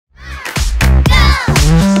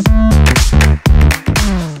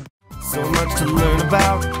much to learn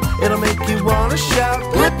about. It'll make you wanna shout,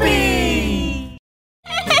 Blippi!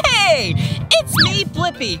 Hey, it's me,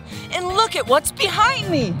 Blippi, and look at what's behind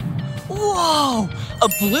me. Whoa, a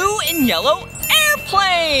blue and yellow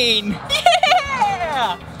airplane!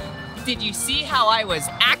 Yeah! Did you see how I was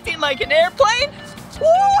acting like an airplane?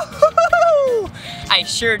 Woo-hoo-hoo-hoo! I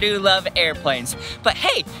sure do love airplanes. But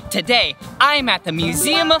hey, today I'm at the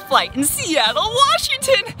Museum of Flight in Seattle,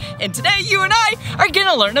 Washington. And today you and I are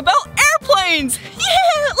gonna learn about airplanes.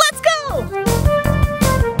 Yeah, let's go!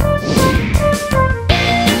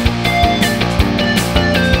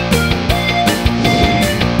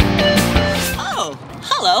 Oh,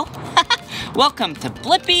 hello. Welcome to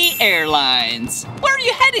Blippi Airlines. Where are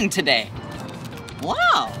you heading today?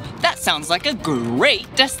 Wow, that sounds like a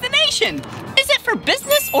great destination. Is it for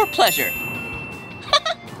business or pleasure?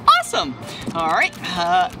 Awesome. All right,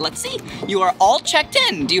 let's see. You are all checked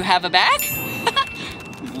in. Do you have a bag?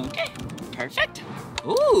 Okay, perfect.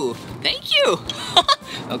 Ooh, thank you.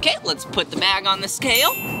 Okay, let's put the bag on the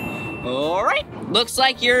scale. All right, looks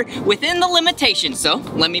like you're within the limitations, so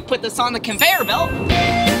let me put this on the conveyor belt.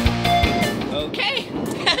 Okay,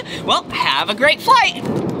 well, have a great flight.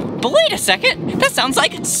 But wait a second, that sounds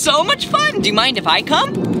like it's so much fun. Do you mind if I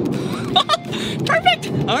come?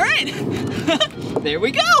 Perfect, all right. There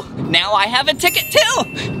we go. Now I have a ticket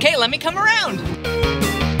too. Okay, let me come around.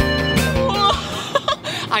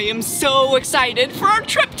 I am so excited for our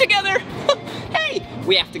trip together. Hey,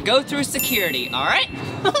 we have to go through security, all right?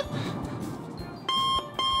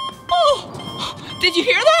 Oh, did you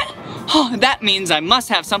hear that? Oh, that means I must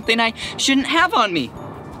have something I shouldn't have on me.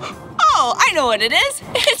 Oh, I know what it is.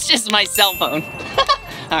 It's just my cell phone.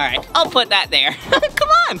 All right, I'll put that there. Come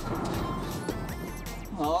on.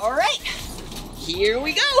 All right, here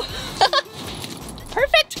we go.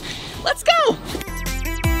 Perfect, let's go.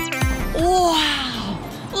 Wow,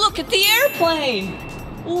 look at the airplane.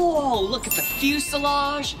 Whoa, look at the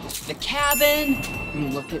fuselage, the cabin,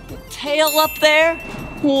 and look at the tail up there.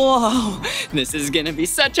 Whoa, this is gonna be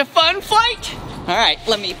such a fun flight. All right,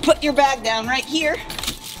 let me put your bag down right here.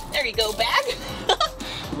 There you go, bag.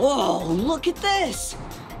 Whoa, look at this.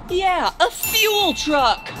 Yeah, a fuel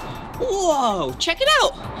truck. Whoa, check it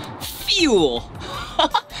out. Fuel. All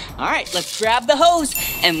right, let's grab the hose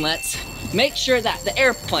and let's make sure that the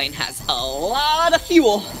airplane has a lot of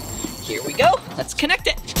fuel. Here we go, let's connect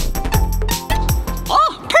it.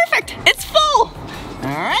 Oh, perfect, it's full.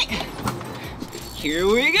 All right, here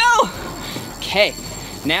we go. Okay,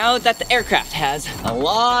 now that the aircraft has a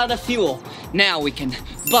lot of fuel, now we can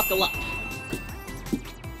buckle up.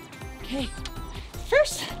 Okay,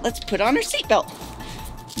 first, let's put on our seatbelt.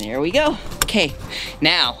 There we go. Okay,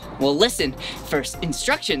 now we'll listen for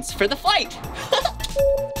instructions for the flight.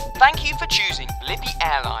 Thank you for choosing Blippi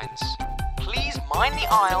Airlines. Please mind the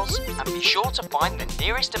aisles and be sure to find the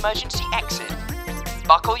nearest emergency exit.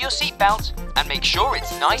 Buckle your seatbelt and make sure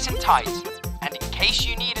it's nice and tight. And in case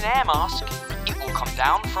you need an air mask, it will come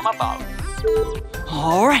down from above.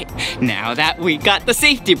 All right, now that we got the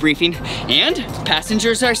safety briefing and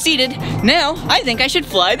passengers are seated, now I think I should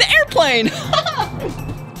fly the airplane.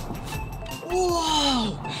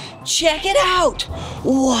 Whoa, check it out.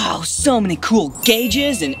 Wow, so many cool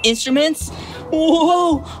gauges and instruments.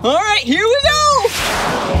 Whoa, all right, here we go.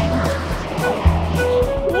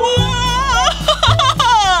 Whoa,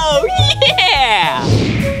 yeah.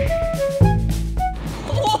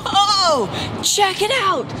 Whoa, check it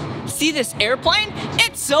out. See this airplane?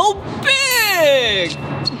 It's so big!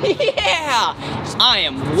 Yeah! I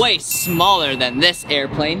am way smaller than this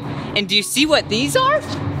airplane. And do you see what these are?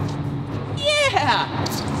 Yeah!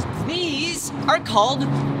 These are called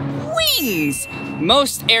wings.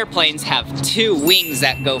 Most airplanes have 2 wings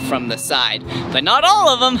that go from the side, but not all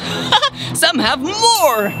of them. Some have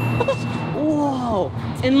more. Whoa,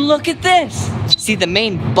 and look at this. See, the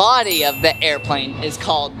main body of the airplane is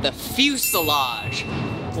called the fuselage.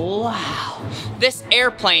 Wow, this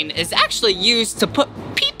airplane is actually used to put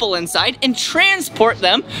people inside and transport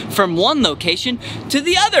them from one location to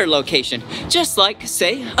the other location. Just like,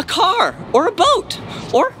 say, a car or a boat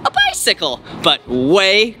or a bicycle, but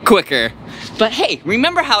way quicker. But hey,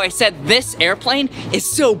 remember how I said this airplane is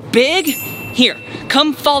so big? Here,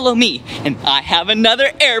 come follow me, and I have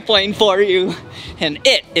another airplane for you. And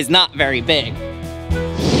it is not very big.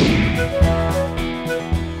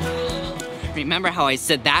 Remember how I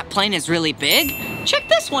said that plane is really big? Check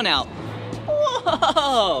this one out.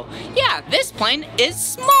 Whoa, yeah, this plane is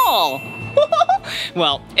small.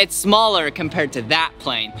 Well, it's smaller compared to that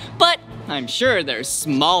plane, but I'm sure there's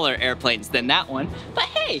smaller airplanes than that one. But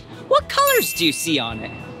hey, what colors do you see on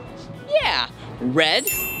it? Yeah, red,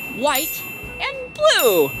 white, and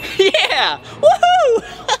blue. Yeah, woohoo!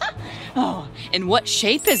 Oh, and what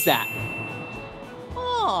shape is that?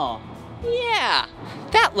 Oh, yeah,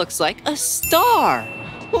 that looks like a star.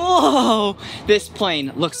 Whoa, this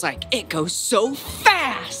plane looks like it goes so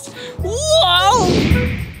fast. Whoa!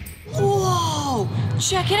 Whoa,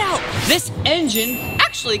 check it out. This engine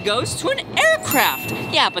actually goes to an aircraft.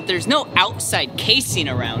 Yeah, but there's no outside casing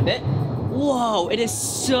around it. Whoa, it is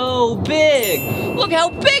so big. Look how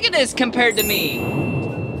big it is compared to me.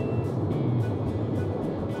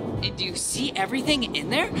 And do you see everything in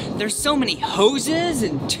there? There's so many hoses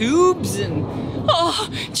and tubes and, oh,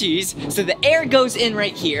 geez. So the air goes in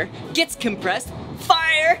right here, gets compressed,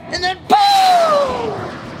 fire, and then boom!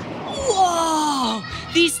 Whoa!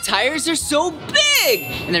 These tires are so big!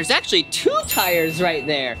 And there's actually 2 tires right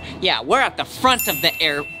there. Yeah, we're at the front of the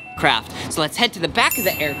aircraft. So let's head to the back of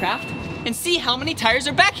the aircraft and see how many tires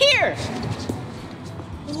are back here.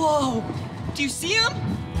 Whoa, do you see them?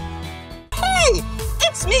 Hey,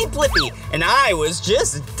 it's me, Blippi, and I was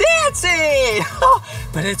just dancing!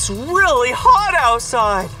 But it's really hot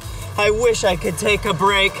outside. I wish I could take a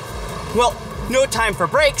break. Well, no time for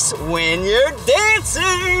breaks when you're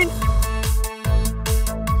dancing!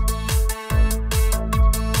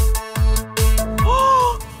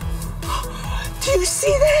 Do you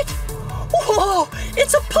see that? Whoa,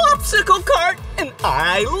 it's a popsicle cart, and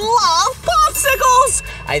I love popsicles!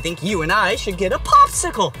 I think you and I should get a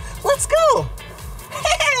popsicle. Let's go.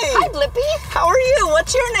 Hey! Hi, Blippi. How are you?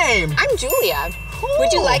 What's your name? I'm Julia. Cool.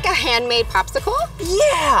 Would you like a handmade popsicle?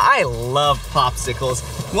 Yeah, I love popsicles.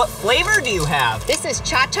 What flavor do you have? This is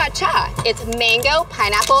cha-cha-cha. It's mango,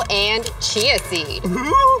 pineapple, and chia seed.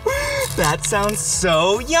 Ooh, that sounds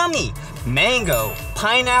so yummy. Mango,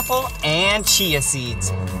 pineapple, and chia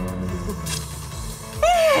seeds.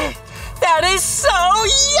 That is so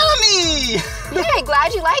yummy! Yay,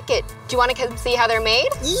 glad you like it. Do you want to come see how they're made?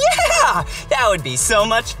 Yeah, that would be so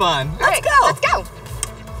much fun. Let's go. Let's go.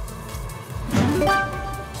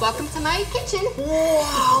 Welcome to my kitchen.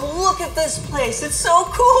 Wow, look at this place. It's so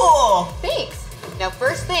cool. Thanks. Now,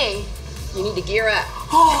 first thing, you need to gear up.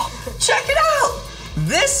 Oh, check it out.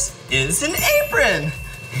 This is an apron.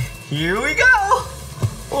 Here we go.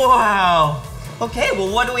 Wow. Okay, well,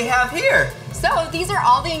 what do we have here? So, these are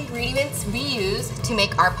all the ingredients we use to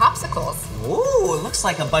make our popsicles. Ooh, it looks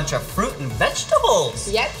like a bunch of fruit and vegetables.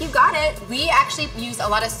 Yep, you got it. We actually use a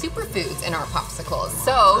lot of superfoods in our popsicles.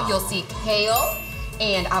 So, you'll see kale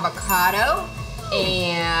and avocado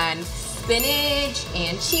and spinach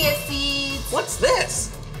and chia seeds. What's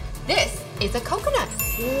this? This is a coconut.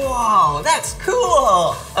 Wow, that's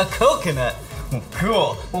cool. A coconut.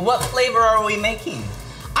 Cool. Well, what flavor are we making?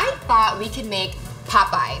 I thought we could make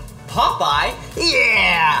Popeye. Popeye?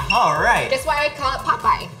 Yeah, all right. That's why I call it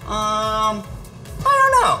Popeye. I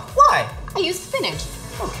don't know. Why? I use spinach.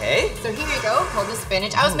 Okay. So here you go, hold the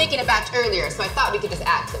spinach. I was making a batch earlier, so I thought we could just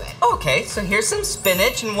add to it. Okay, so here's some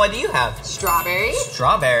spinach, and what do you have? Strawberries.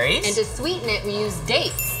 Strawberries. And to sweeten it, we use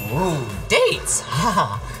dates. Ooh, dates.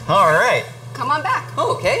 All right. Come on back.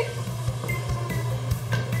 Okay.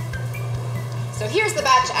 So here's the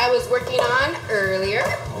batch I was working on earlier.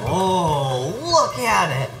 Oh, look at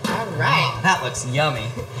it. All right. Oh, that looks yummy.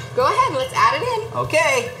 Go ahead, let's add it in.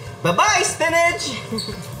 Okay. Bye-bye, spinach.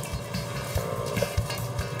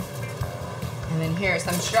 And then here are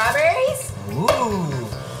some strawberries. Ooh.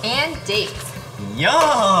 And dates.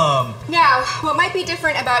 Yum. Now, what might be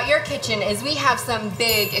different about your kitchen is we have some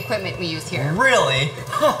big equipment we use here. Really?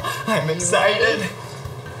 I'm excited.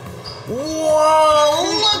 Whoa,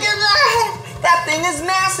 look at that. That thing is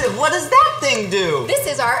massive. What does that thing do? This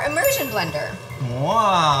is our immersion blender.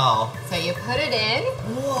 Wow. So you put it in,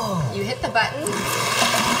 Whoa. you hit the button. Whoa.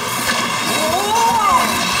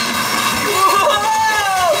 Whoa.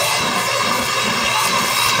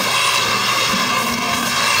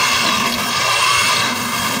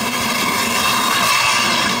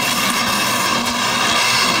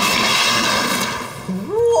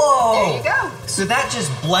 Whoa. There you go. So that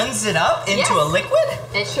just blends it up into a liquid?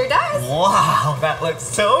 It sure does. Wow, that looks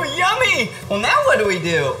so yummy. Well, now what do we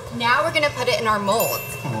do? Now we're gonna put it in our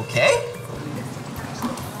molds. Okay.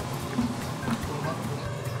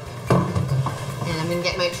 And I'm gonna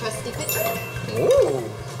get my trusty pitcher. Ooh.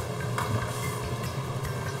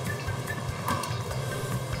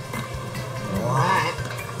 All right.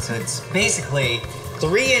 So it's basically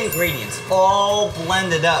 3 ingredients all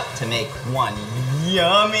blended up to make one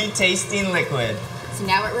yummy tasting liquid. So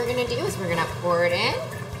now what we're gonna do is we're gonna pour it in,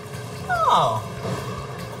 Oh.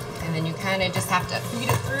 and then you kind of just have to feed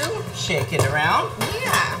it through. Shake it around.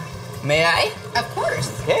 Yeah, May I? of course.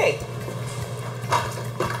 Okay.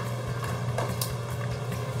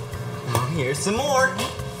 Oh Here's some more.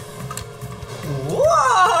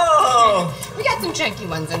 Whoa! We got some chunky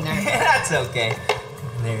ones in there. That's okay.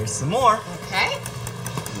 There's some more. Okay.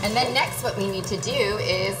 And then next what we need to do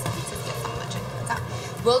is,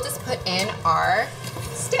 we'll just put in our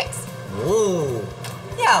sticks. Ooh.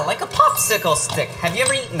 Yeah, like a popsicle stick. Have you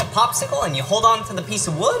ever eaten a popsicle and you hold on to the piece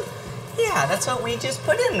of wood? Yeah, that's what we just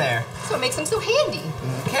put in there. So it makes them so handy.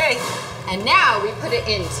 Okay. And now we put it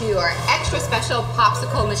into our extra special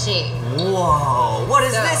popsicle machine. Whoa, what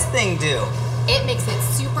does this thing do? It makes it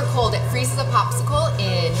super cold. It freezes a popsicle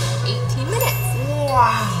in 18 minutes.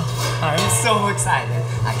 Wow, I'm so excited.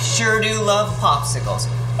 I sure do love popsicles.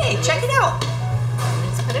 Hey, check it out.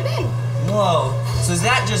 Let's put it in. Whoa, so is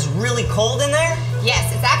that just really cold in there?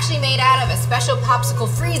 Yes, it's actually made out of a special popsicle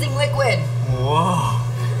freezing liquid. Whoa,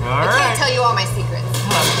 I can't tell you all my secrets.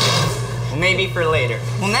 Well, maybe for later.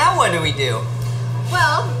 Well, now what do we do?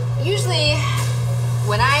 Well, usually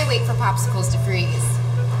when I wait for popsicles to freeze,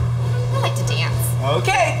 I like to dance.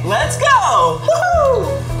 Okay, let's go! Woohoo!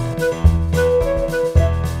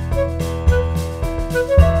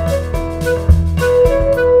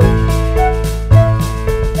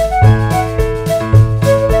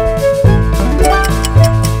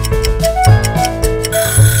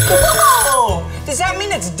 Does that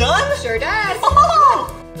mean it's done? Sure does. Oh!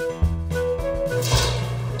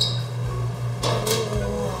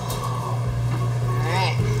 All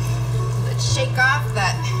right, let's shake off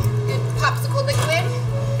that good popsicle liquid.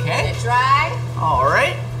 Okay. Let it dry. All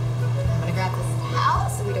right. I'm gonna grab this towel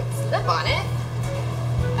so we don't slip on it.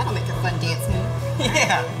 That'll make a fun dance move.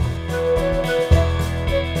 Yeah.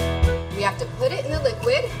 We have to put it in the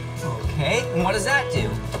liquid. Okay, and what does that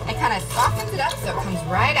do? It kind of softens it up so it comes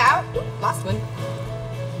right out. Oop, lost one.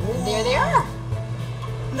 And there they are.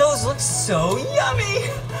 Those look so yummy.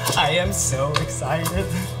 I am so excited.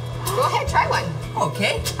 Go ahead, try one.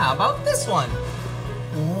 Okay, how about this one?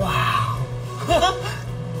 Wow.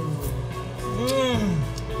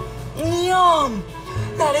 Yum.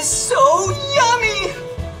 That is so yummy.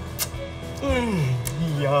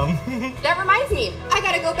 Yum. That reminds me, I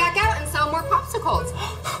gotta go back out and sell more popsicles.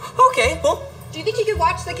 Okay, well, Do you think you could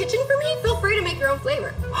watch the kitchen for me? Feel free to make your own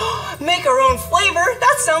flavor. make our own flavor?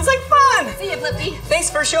 That sounds like fun. See you, Blippi. Thanks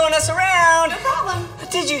for showing us around. No problem.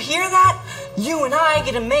 Did you hear that? You and I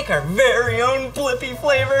get to make our very own Blippi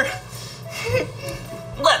flavor.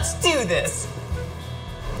 Let's do this.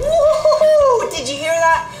 Woohoo! Did you hear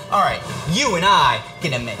that? All right, you and I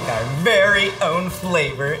get to make our very own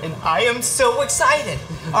flavor, and I am so excited.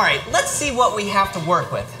 All right, let's see what we have to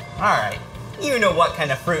work with. All right, you know what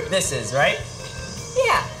kind of fruit this is, right?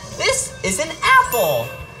 Yeah, this is an apple.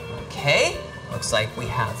 Okay, looks like we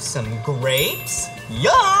have some grapes.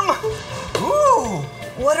 Yum! Ooh,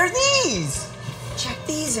 what are these? Check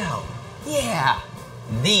these out. Yeah,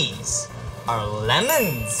 these are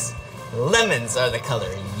lemons. Lemons are the color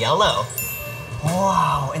yellow.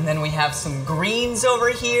 Wow, and then we have some greens over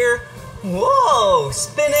here. Whoa,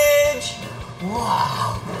 spinach.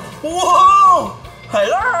 Wow. Whoa!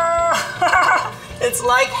 Hello! It's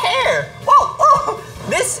like hair. Whoa, whoa!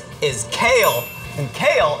 This is kale, and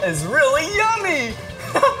kale is really yummy.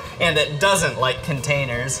 And it doesn't like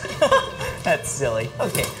containers. That's silly.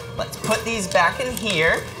 Okay, let's put these back in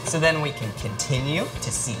here so then we can continue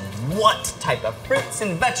to see what type of fruits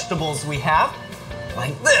and vegetables we have.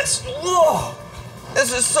 Like this. Whoa!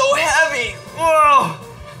 This is so heavy. Whoa!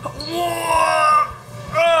 Whoa!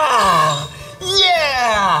 Ah!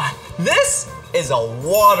 Yeah! This is a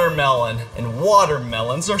watermelon, and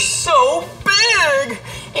watermelons are so big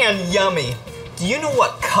and yummy. Do you know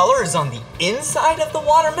what color is on the inside of the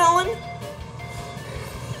watermelon?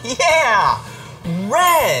 Yeah,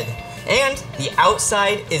 red, and the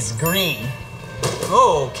outside is green.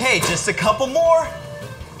 Okay, just a couple more.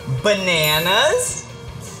 Bananas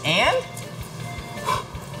and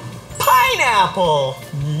pineapple.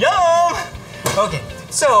 Yum! Okay,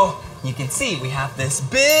 so you can see we have this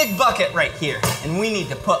big bucket right here, and we need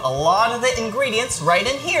to put a lot of the ingredients right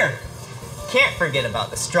in here. Can't forget about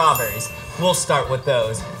the strawberries. We'll start with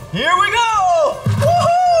those. Here we go!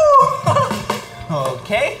 Woohoo!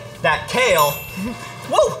 Okay, that kale.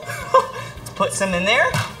 Whoa! Let's put some in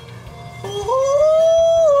there.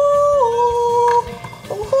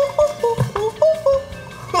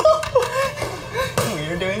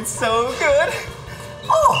 We're doing so good.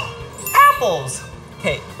 Oh, apples.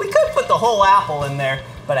 Okay, we could put the whole apple in there,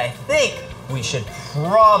 but I think we should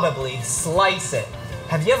probably slice it.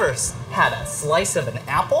 Have you ever had a slice of an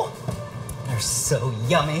apple? They're so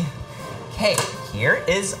yummy. Okay, here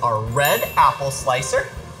is our red apple slicer.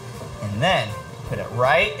 And then put it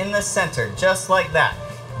right in the center, just like that.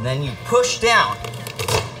 And then you push down.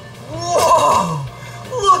 Whoa!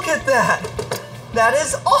 Look at that! That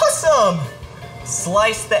is awesome!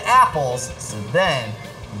 Slice the apples, so then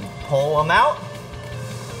you pull them out,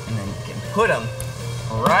 and then you can put them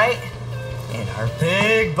right in our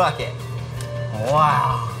big bucket.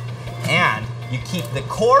 Wow! And you keep the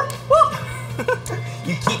core,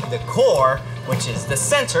 you keep the core, which is the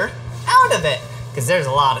center, out of it, because there's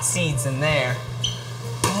a lot of seeds in there.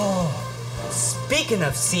 Oh, speaking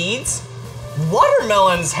of seeds,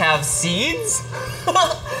 watermelons have seeds.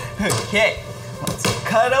 Okay, let's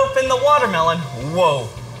cut open the watermelon. Whoa.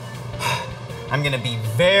 I'm gonna be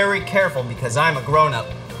very careful because I'm a grown-up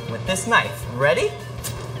with this knife. Ready?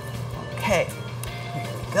 Okay, here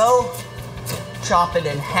we go. Chop it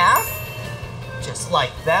in half, just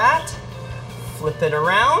like that. Flip it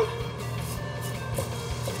around.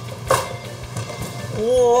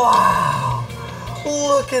 Wow,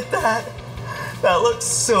 look at that. That looks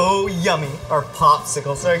so yummy. Our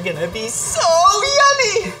popsicles are gonna be so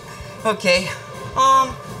yummy. Okay,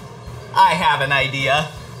 I have an idea.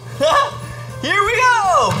 Here we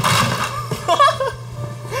go.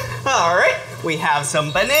 All right, we have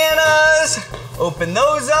some bananas. Open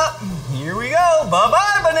those up. Here we go.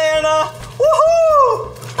 Bye-bye, banana.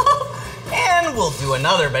 Woohoo! And we'll do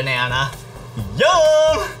another banana.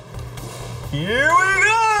 Yum! Here we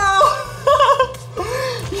go!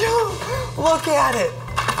 Yum! Look at it.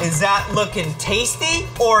 Is that looking tasty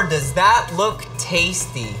or does that look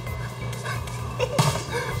tasty?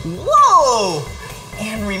 Whoa!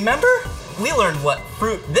 And remember, we learned what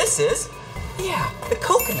fruit this is. Yeah, the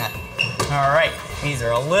coconut. All right, these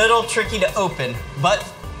are a little tricky to open, but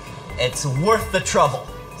it's worth the trouble.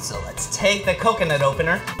 So let's take the coconut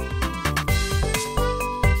opener.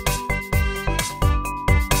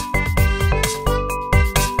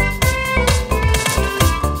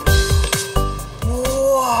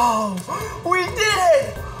 Whoa, we did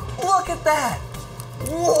it! Look at that.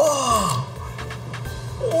 Whoa,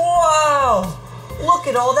 wow, look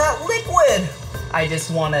at all that liquid. I just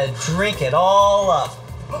want to drink it all up.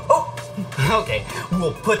 Oh, okay,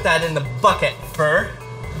 we'll put that in the bucket for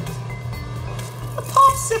the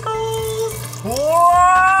popsicles. Whoa!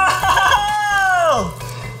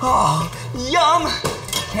 Oh, yum.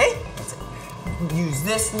 Okay, let's use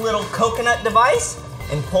this little coconut device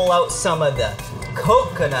and pull out some of the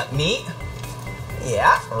coconut meat.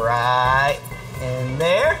 Yeah, right in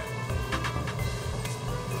there.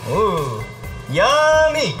 Ooh,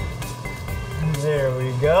 yummy. There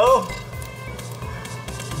we go.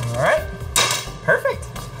 All right, perfect.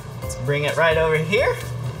 Let's bring it right over here.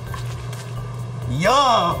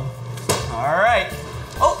 Yum. All right.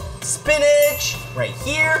 Oh, spinach right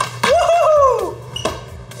here. Woohoo!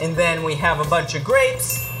 And then we have a bunch of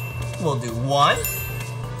grapes. We'll do 1,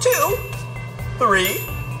 2, 3,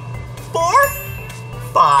 4,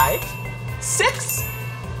 5, 6,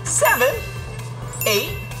 7,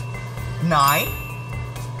 8, 9,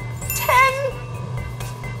 10,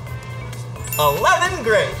 11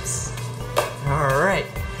 grapes. All right.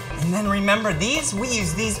 And then remember these? We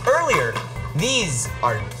used these earlier. These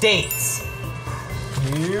are dates.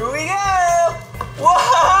 Here we go.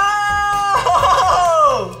 Whoa!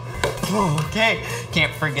 Okay,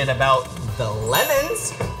 can't forget about the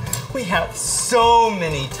lemons. We have so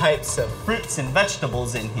many types of fruits and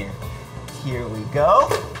vegetables in here. Here we go.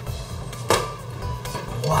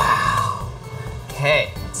 Wow.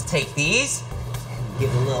 Okay, let's take these and give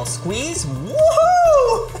it a little squeeze.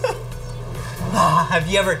 Woohoo! Have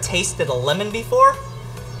you ever tasted a lemon before?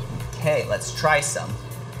 Okay, let's try some.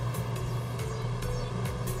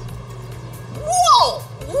 Whoa!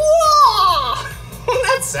 Whoa!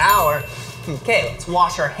 That's sour. Okay, let's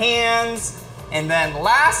wash our hands. And then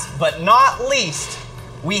last but not least,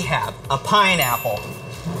 we have a pineapple.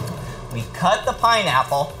 We cut the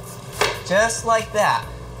pineapple just like that.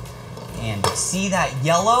 And see that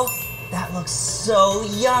yellow? That looks so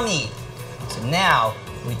yummy. So now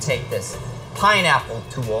we take this pineapple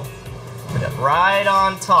tool, put it right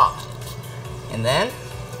on top, and then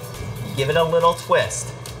give it a little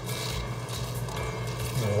twist.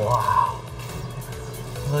 Wow,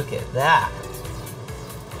 look at that.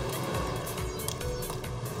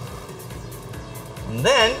 And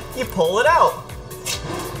then you pull it out.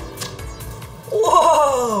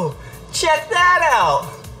 Whoa, check that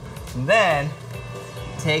out. And then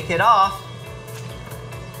take it off,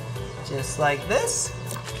 just like this.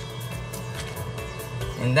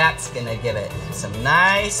 And that's gonna give it some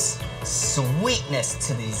nice sweetness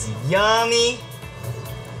to these yummy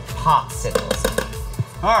popsicles.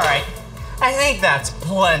 All right, I think that's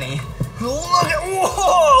plenty. Look at,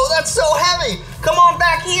 whoa, that's so heavy. Come on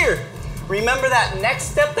back here. Remember that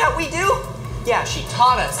next step that we do? Yeah, she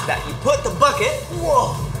taught us that you put the bucket,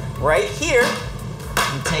 whoa, right here.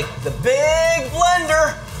 You take the big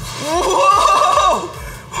blender, whoa,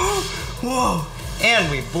 whoa, and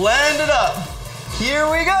we blend it up. Here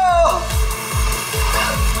we go.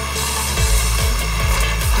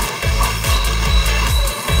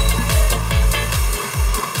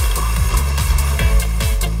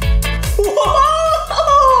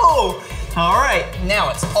 Whoa! All right, now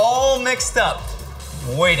it's all mixed up.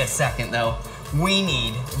 Wait a second though. We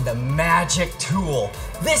need the magic tool.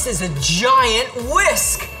 This is a giant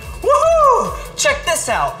whisk. Woohoo! Check this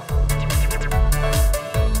out.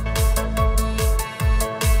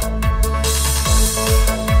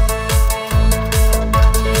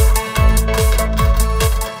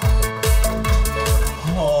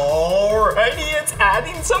 Alrighty, it's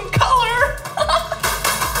adding some color.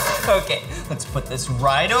 Okay, let's put this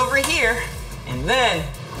right over here, and then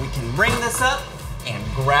we can bring this up and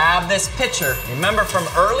grab this pitcher. Remember from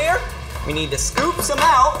earlier? We need to scoop some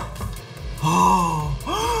out. Oh,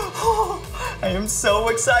 I am so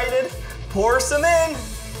excited. Pour some in.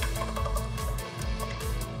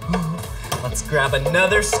 Let's grab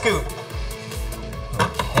another scoop.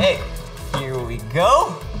 Okay, here we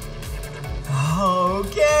go.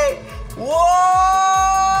 Okay, whoa!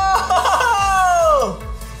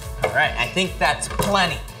 All right, I think that's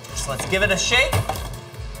plenty. So let's give it a shake.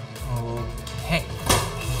 Okay,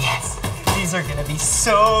 yes, these are gonna be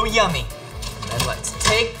so yummy. And let's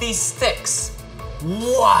take these sticks.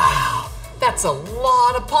 Wow, that's a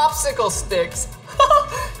lot of popsicle sticks.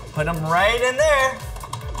 Put them right in there.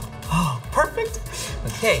 Oh, perfect.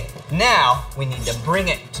 Okay, now we need to bring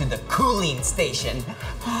it to the cooling station.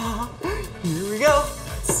 Here we go.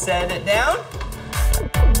 Let's set it down.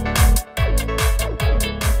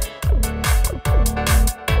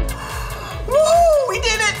 Woo, we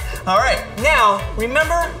did it. All right, now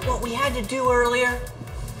remember what we had to do earlier?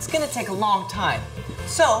 It's gonna take a long time.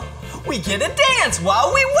 So we get a dance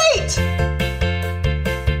while we wait.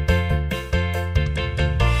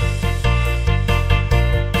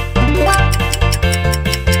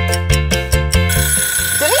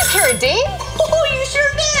 Ding? Oh, you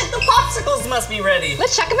sure did! The popsicles must be ready.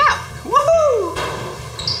 Let's check them out. Woohoo!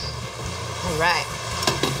 All right.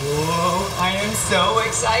 Whoa, I am so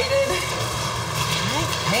excited.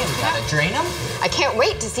 Hey, we gotta drain them? I can't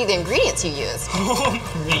wait to see the ingredients you used. Oh,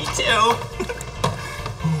 me too.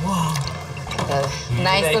 Whoa.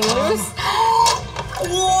 Nice and loose.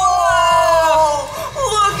 Whoa!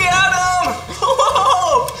 Look at them!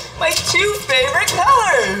 Whoa! My two favorite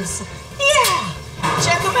colors. Yeah!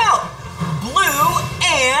 Check them out. Blue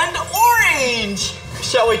and orange.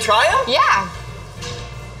 Shall we try them? Yeah.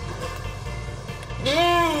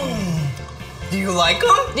 Do you like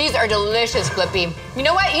them? These are delicious, Flippy. You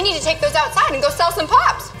know what? You need to take those outside and go sell some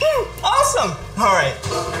pops. Awesome. All right,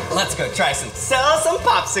 let's go sell some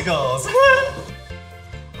popsicles.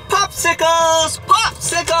 Popsicles,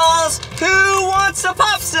 popsicles. Who wants a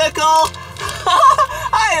popsicle?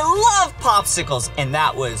 I love popsicles, and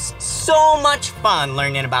that was so much fun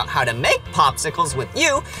learning about how to make popsicles with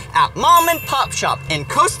you at Mom and Pop Shop in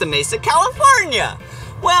Costa Mesa, California.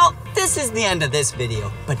 Well, this is the end of this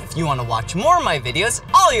video, but if you want to watch more of my videos,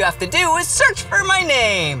 all you have to do is search for my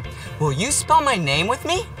name. Will you spell my name with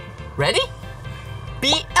me? Ready?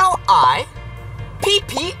 B-L-I-P-P-I.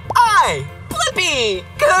 Blippi!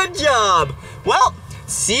 Good job! Well,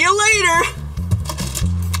 see you later!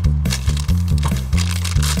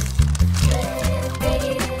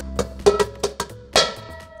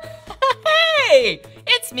 Hey,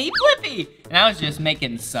 it's me, Blippi, and I was just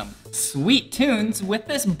making some sweet tunes with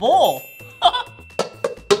this bowl.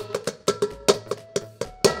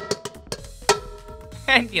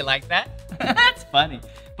 And do you like that? That's funny.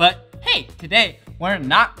 But hey, today we're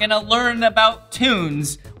not gonna learn about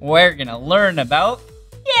tunes. We're gonna learn about,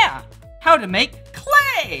 how to make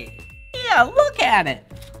clay. Yeah, look at it.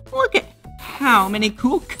 Look at how many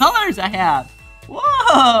cool colors I have.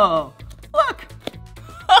 Whoa, look.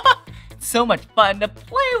 So much fun to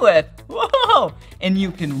play with. Whoa, and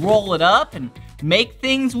you can roll it up and make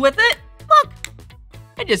things with it. Look,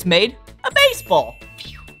 I just made a baseball.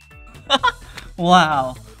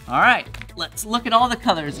 Wow. All right, let's look at all the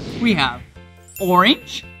colors. We have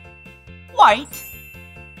orange, white,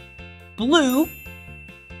 blue,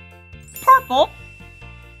 purple,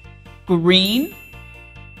 green,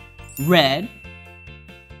 red,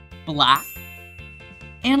 black,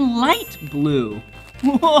 and light blue.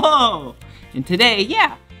 Whoa! And today,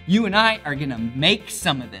 you and I are gonna make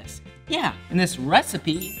some of this. Yeah, and this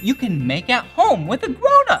recipe you can make at home with a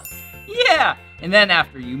grown-up. Yeah, and then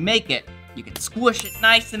after you make it, you can squish it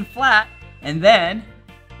nice and flat, and then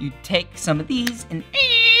you take some of these and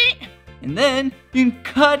then you can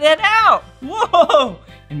cut it out. Whoa!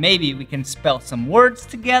 And maybe we can spell some words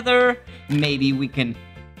together. Maybe we can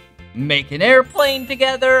make an airplane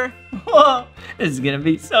together. Whoa, this is gonna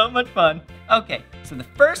be so much fun. Okay, so the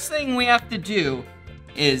first thing we have to do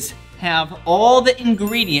is have all the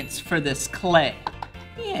ingredients for this clay.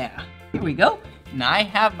 Yeah, here we go. And I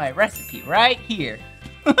have my recipe right here.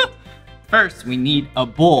 First, we need a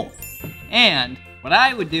bowl. And what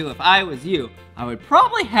I would do if I was you, I would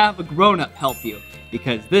probably have a grown-up help you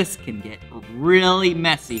because this can get really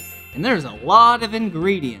messy and there's a lot of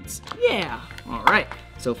ingredients. Yeah, all right.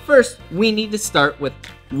 So first, we need to start with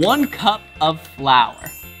 1 cup of flour.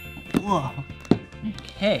 Whoa,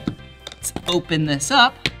 okay, let's open this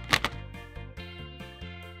up.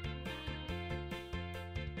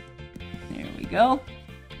 There we go.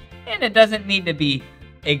 And it doesn't need to be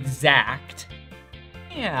exact.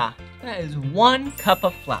 Yeah, that is 1 cup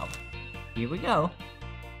of flour. Here we go.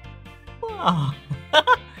 Wow.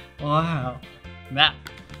 Wow. That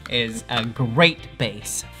is a great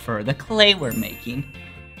base for the clay we're making.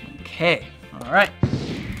 Okay, all right.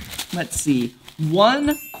 Let's see,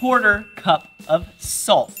 1/4 cup of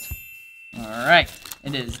salt. All right,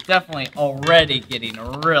 it is definitely already getting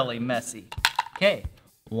really messy. Okay,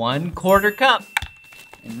 1/4 cup.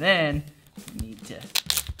 And then we need to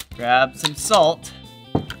grab some salt.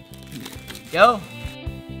 Here we go.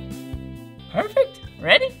 Perfect,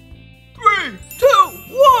 ready? 3, 2,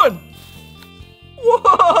 1.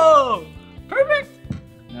 Whoa, perfect.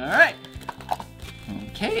 All right.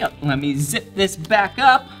 Okay, let me zip this back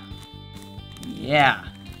up. Yeah.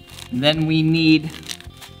 And then we need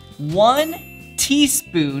 1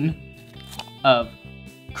 teaspoon of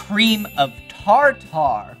cream of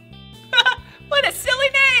tartar. What a silly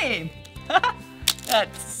name.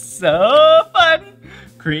 That's so funny.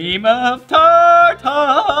 Cream of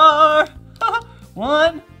tartar.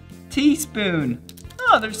 1 teaspoon.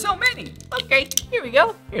 Oh, there's so many. Okay, here we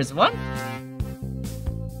go. Here's 1.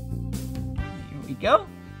 Here we go.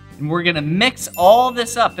 And we're gonna mix all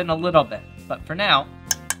this up in a little bit. But for now,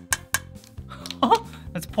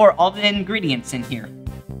 let's pour all the ingredients in here.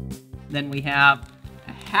 Then we have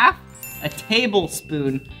 1/2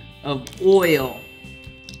 tablespoon of oil.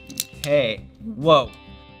 Okay, whoa.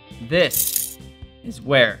 This is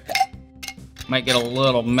where it might get a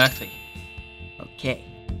little messy. Okay.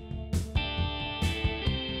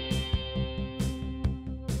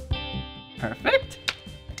 Perfect.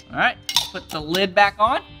 All right, put the lid back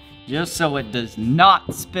on just so it does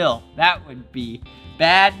not spill. That would be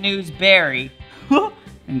bad news berry.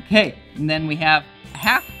 Okay, and then we have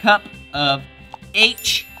 1/2 cup of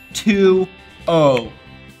H2O. Do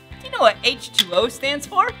you know what H2O stands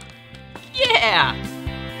for? Yeah.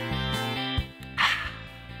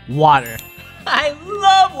 Water. I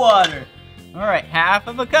love water. All right,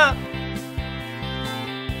 1/2 cup.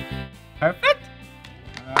 Perfect.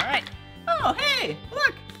 All right. Oh, hey,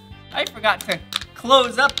 look. I forgot to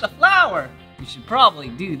close up the flour. We should probably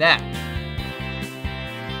do that.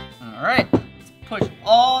 All right, let's push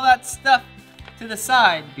all that stuff to the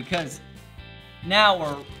side because now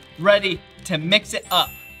we're ready to mix it up.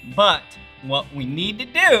 But what we need to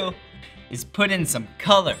do is put in some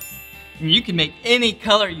color. And you can make any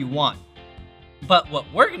color you want. But what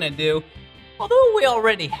we're gonna do, although we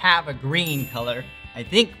already have a green color, I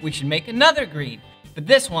think we should make another green. But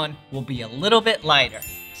this one will be a little bit lighter.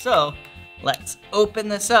 So let's open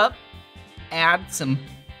this up, add some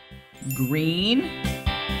green.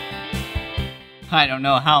 I don't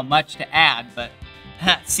know how much to add, but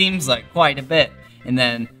that seems like quite a bit. And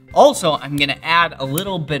then also I'm gonna add a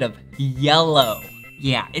little bit of yellow.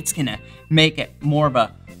 Yeah, it's gonna make it more of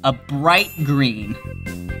a bright green.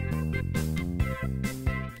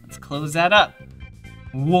 Let's close that up.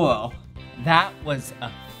 Whoa, that was a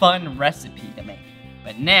fun recipe to make.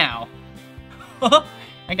 But now,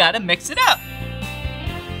 I gotta mix it up.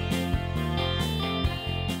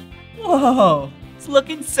 Whoa, it's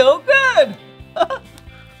looking so good.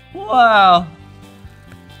 Wow.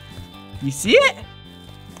 You see it?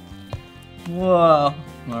 Whoa.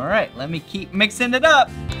 All right, let me keep mixing it up.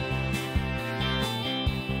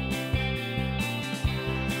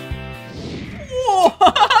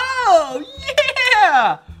 Whoa,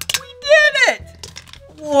 yeah, we did it.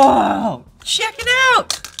 Wow, check it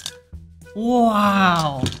out.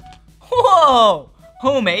 Wow. Whoa,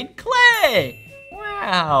 homemade clay.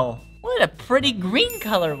 Wow, what a pretty green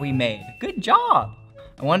color we made. Good job.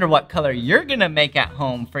 I wonder what color you're gonna make at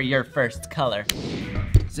home for your first color.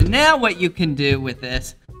 So now what you can do with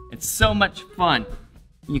this, it's so much fun.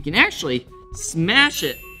 You can actually smash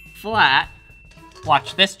it flat.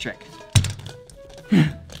 Watch this trick.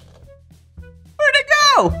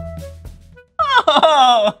 go!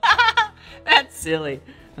 Oh, that's silly.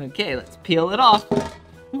 Okay, let's peel it off.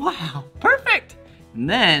 Wow, perfect. And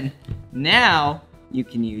then, now you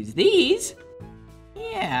can use these.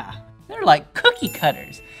 Yeah, they're like cookie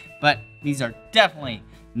cutters, but these are definitely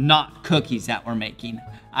not cookies that we're making.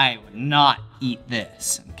 I would not eat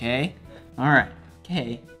this, okay? All right,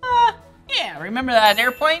 okay. Yeah, remember that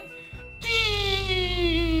airplane?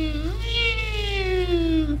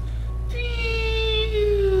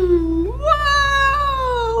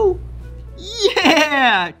 Whoa!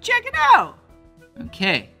 Yeah, check it out.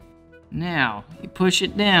 Okay, now you push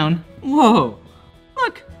it down. Whoa,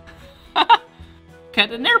 look.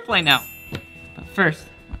 Cut an airplane out. But first,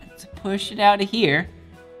 let's push it out of here.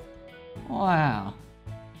 Wow.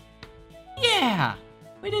 Yeah,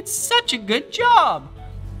 we did such a good job.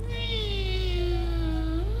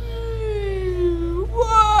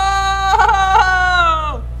 Whoa!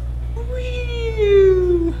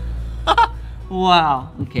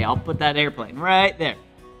 Wow. Okay, I'll put that airplane right there.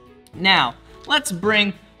 Now, let's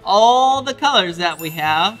bring all the colors that we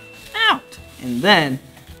have out. And then,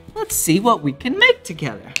 let's see what we can make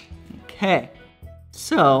together. Okay,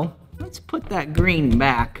 so let's put that green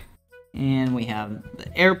back. And we have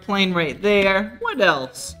the airplane right there. What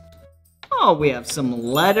else? Oh, we have some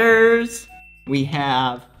letters. We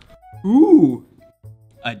have, ooh,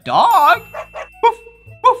 a dog. Woof,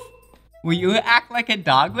 woof. Will you act like a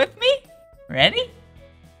dog with me? Ready?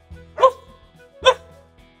 Woof, woof,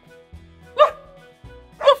 woof,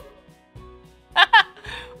 woof.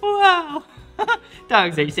 Wow,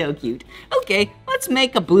 dogs are so cute. Okay, let's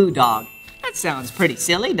make a blue dog. That sounds pretty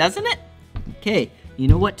silly, doesn't it? Okay, you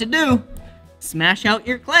know what to do. Smash out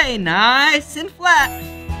your clay nice and flat.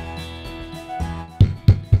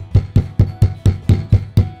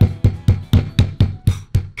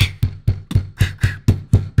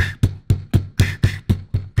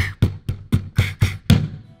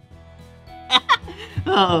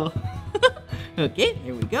 Oh, okay,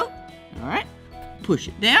 there we go. All right, push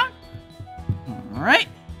it down. All right.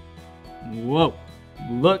 Whoa,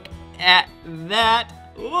 look at that.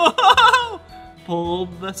 Whoa! Pull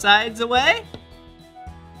the sides away.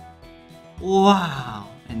 Wow,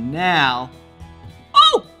 and now,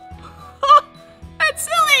 oh, that's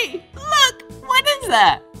silly. Look, what is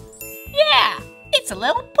that? Yeah, it's a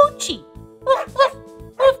little poochie. Woof, woof,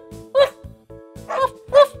 woof, woof, woof,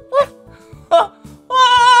 woof, woof.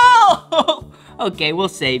 Whoa! Okay, we'll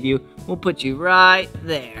save you. We'll put you right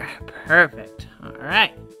there. Perfect. All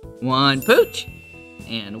right, one pooch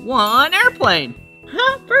and one airplane.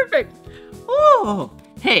 Huh, perfect. Oh,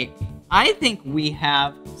 hey, I think we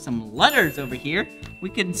have some letters over here. We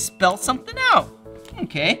can spell something out.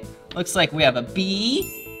 Okay, looks like we have a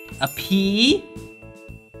B, a P,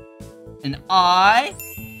 an I,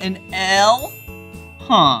 an L.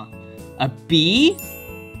 Huh, a B,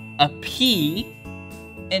 a P,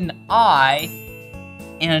 an I,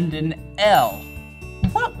 and an L.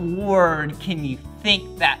 What word can you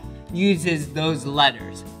think that uses those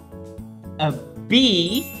letters? A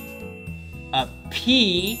B, a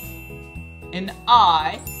P, an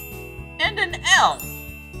I, and an L.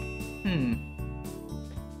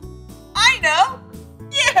 I know!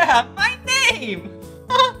 Yeah, my name!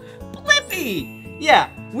 Blippi! Yeah,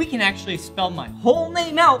 we can actually spell my whole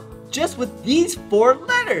name out just with these 4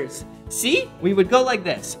 letters. See, we would go like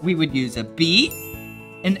this. We would use a B,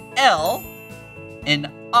 an L,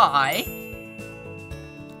 an I.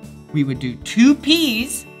 We would do 2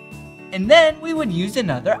 P's, and then we would use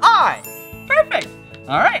another I. Perfect.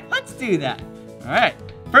 All right, let's do that. All right,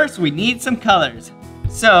 first we need some colors.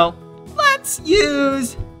 So let's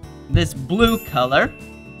use this blue color.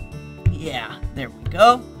 Yeah, there we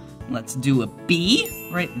go. Let's do a B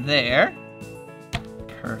right there.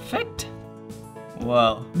 Perfect.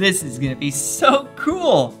 Whoa, this is gonna be so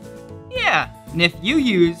cool. Yeah, and if you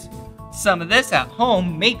use some of this at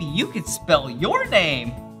home, maybe you could spell your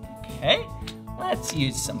name. Okay, let's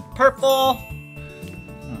use some purple.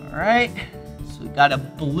 All right, so we got a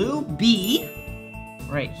blue B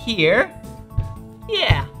right here.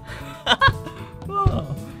 Yeah. Whoa.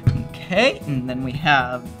 Okay, and then we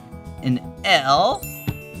have an L.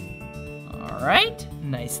 All right,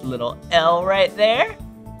 nice little L right there.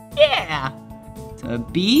 Yeah. So a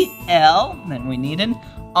B, L, then we need an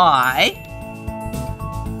I.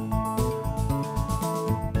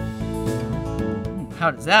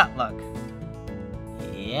 How does that look?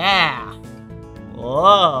 Yeah.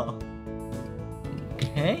 Whoa.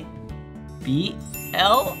 Okay. B,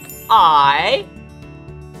 L, I.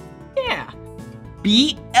 Yeah.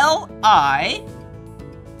 B, L, I.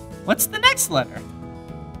 What's the next letter?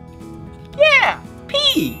 Yeah,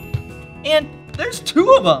 P. And there's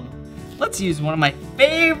 2 of them. Let's use one of my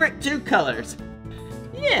favorite 2 colors.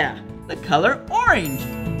 Yeah, the color orange.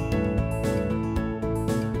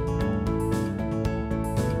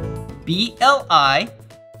 B-L-I-P.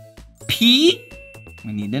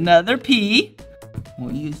 We need another P.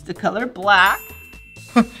 We'll use the color black.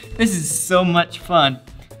 This is so much fun.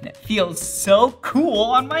 And it feels so cool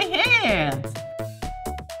on my hands.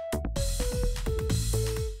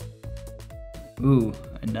 Ooh,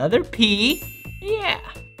 another P. Yeah.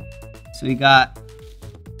 So we got,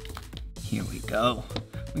 here we go.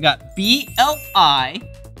 We got B-L-I-P-P.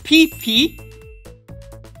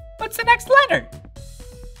 What's the next letter?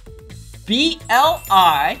 B-L-I-P-P.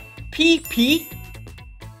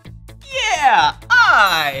 Yeah,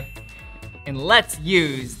 I. And let's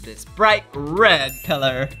use this bright red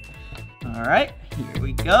color. All right, here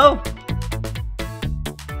we go.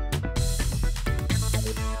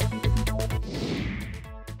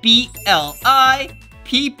 B-L-I-P-P-I.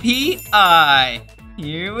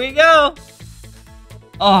 Here we go.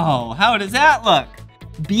 Oh, how does that look?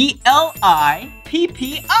 B-L-I-P-P-I.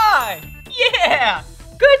 Yeah,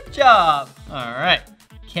 good job. All right,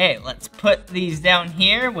 okay, let's put these down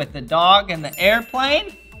here with the dog and the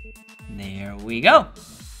airplane. There we go.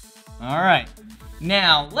 All right,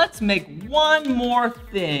 now let's make one more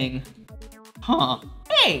thing.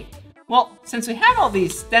 Hey, well, since we have all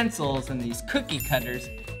these stencils and these cookie cutters,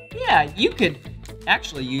 yeah, you could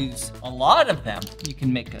actually use a lot of them. You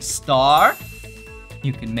can make a star,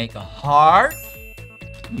 you can make a heart,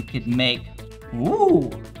 you could make,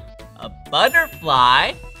 ooh, a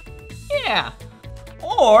butterfly, yeah,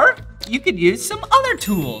 or you could use some other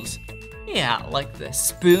tools. Yeah, like this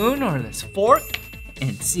spoon or this fork.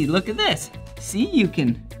 And see, look at this. See, you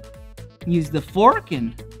can use the fork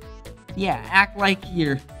and, yeah, act like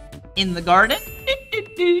you're in the garden.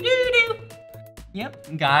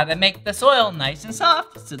 Yep, gotta make the soil nice and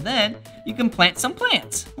soft so then you can plant some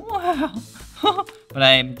plants. Wow. But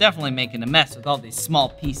I'm definitely making a mess with all these small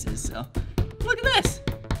pieces, so look at this.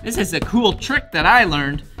 This is a cool trick that I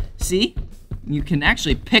learned. See, you can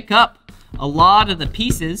actually pick up a lot of the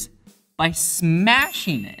pieces by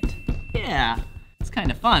smashing it. Yeah, it's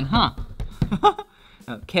kind of fun, huh?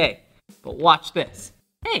 Okay, but watch this.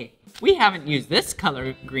 Hey, we haven't used this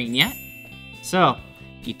color green yet. So,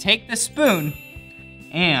 if you take the spoon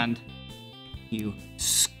and you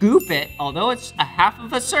scoop it, although it's a half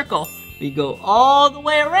of a circle, but you go all the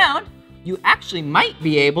way around, you actually might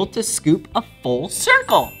be able to scoop a full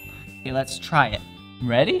circle. Okay, let's try it.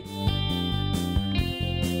 Ready?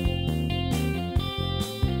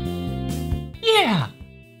 Yeah,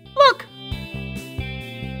 look.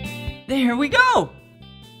 There we go.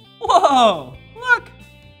 Whoa, look.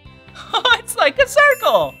 It's like a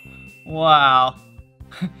circle. Wow.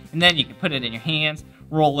 And then you can put it in your hands,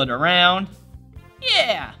 roll it around.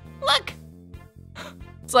 Yeah, look.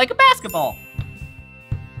 It's like a basketball.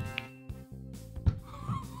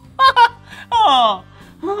 Oh,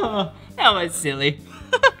 that was silly.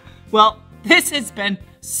 Well, this has been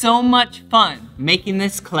so much fun making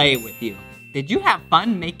this clay with you. Did you have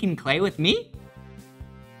fun making clay with me?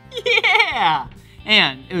 Yeah,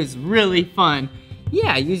 and it was really fun,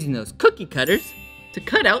 yeah, using those cookie cutters to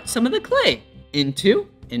cut out some of the clay into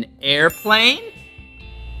an airplane.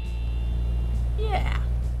 Yeah,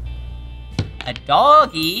 a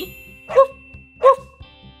doggy. Woof, woof,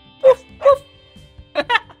 woof, woof.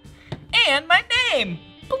 And my name,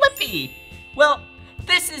 Blippi. Well,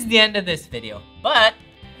 this is the end of this video, but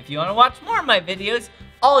if you want to watch more of my videos,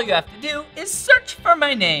 all you have to do is search for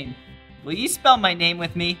my name. Will you spell my name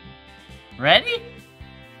with me? Ready?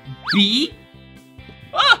 B-L-I-P-P-I.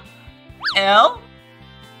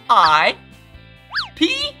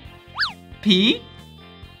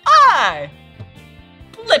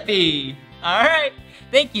 Blippi. All right.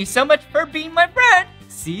 Thank you so much for being my friend.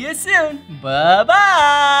 See you soon.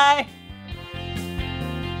 Bye-bye.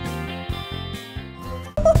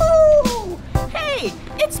 Hey,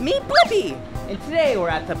 it's me, Blippi. And today we're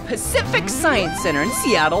at the Pacific Science Center in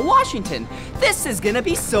Seattle, Washington. This is gonna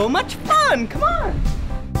be so much fun. Come on.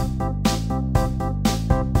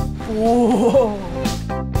 Whoa.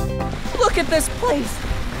 Look at this place.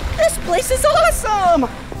 This place is awesome.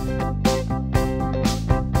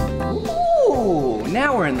 Ooh,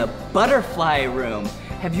 now we're in the butterfly room.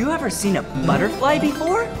 Have you ever seen a butterfly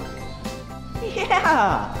before?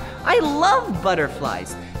 Yeah, I love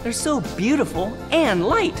butterflies. They're so beautiful and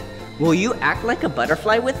light. Will you act like a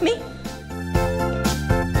butterfly with me?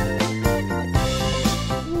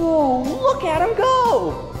 Whoa, look at him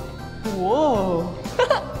go. Whoa.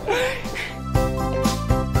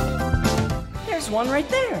 There's one right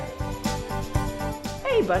there.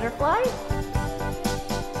 Hey, butterfly.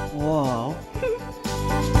 Whoa.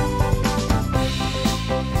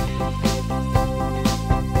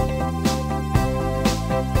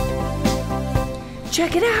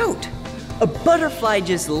 Check it out! A butterfly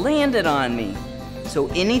just landed on me. So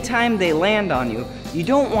anytime they land on you, you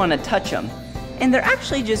don't want to touch them. And they're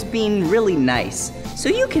actually just being really nice. So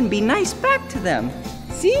you can be nice back to them.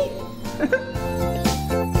 See?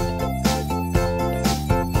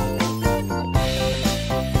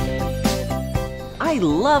 I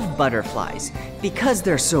love butterflies because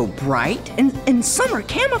they're so bright and some are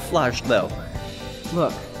camouflaged though.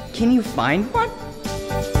 Look, can you find one?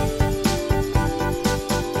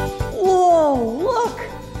 Whoa, look!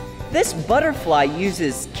 This butterfly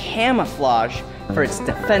uses camouflage for its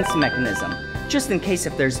defense mechanism. Just in case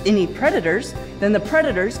if there's any predators, then the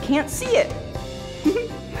predators can't see it.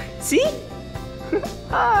 See?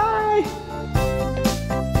 Hi!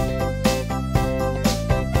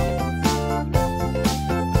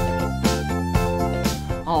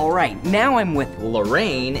 All right, now I'm with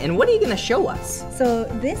Lorraine, and what are you gonna show us? So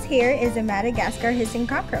this here is a Madagascar hissing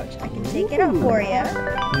cockroach. I can take it out for you.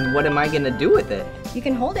 And what am I gonna do with it? You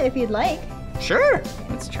can hold it if you'd like. Sure,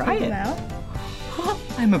 let's try Take it. him out.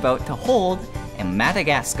 I'm about to hold a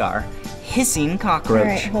Madagascar hissing cockroach. All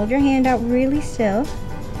right, hold your hand out really still.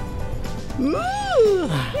 Ooh.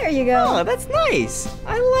 There you go. Oh, that's nice.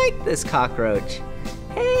 I like this cockroach.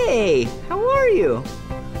 Hey, how are you?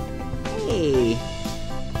 Hey.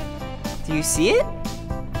 Do you see it?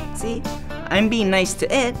 See, I'm being nice to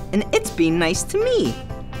it, and it's being nice to me.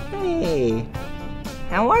 Hey,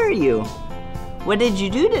 how are you? What did you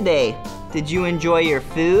do today? Did you enjoy your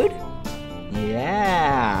food?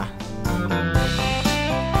 Yeah.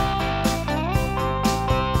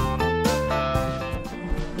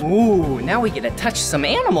 Ooh, now we get to touch some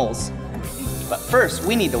animals. But first,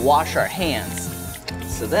 we need to wash our hands.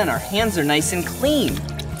 So then our hands are nice and clean.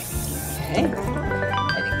 Okay,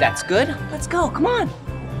 I think that's good. Let's go, come on.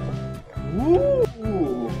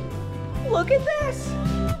 Ooh, look at this.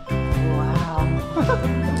 Wow.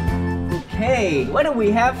 Okay, what do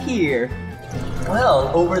we have here? Well,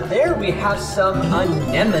 over there we have some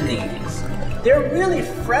anemones. They're really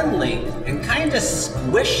friendly and kind of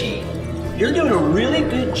squishy. You're doing a really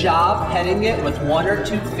good job petting it with 1 or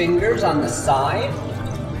 2 fingers on the side.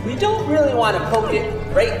 We don't really want to poke it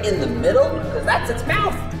right in the middle because that's its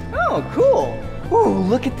mouth. Oh, cool. Ooh,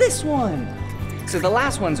 look at this one. So the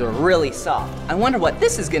last ones were really soft. I wonder what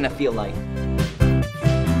this is gonna feel like.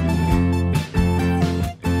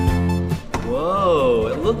 Whoa,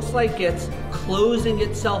 it looks like it's closing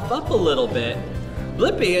itself up a little bit.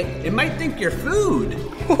 Blippi, it might think you're food.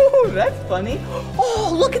 Oh, that's funny. Oh,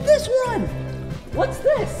 look at this one. What's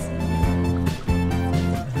this?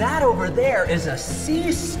 That over there is a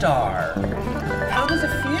sea star. How does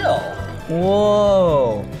it feel?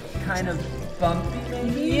 Whoa. Kind of bumpy,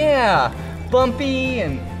 maybe? Yeah, bumpy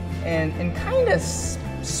and kind of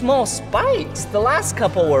small spikes. The last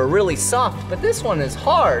couple were really soft, but this one is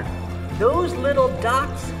hard. Those little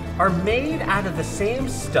dots are made out of the same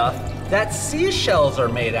stuff that seashells are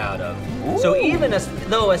made out of. So even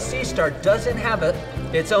though a sea star doesn't have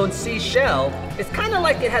its own seashell, it's kind of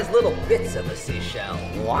like it has little bits of a seashell.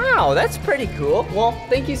 Wow, that's pretty cool. Well,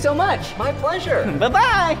 thank you so much. My pleasure.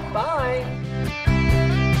 Bye-bye. Bye.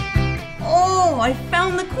 Oh, I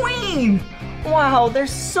found the queen. Wow,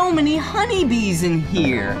 there's so many honeybees in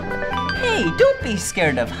here. Hey, don't be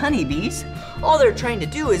scared of honeybees. All they're trying to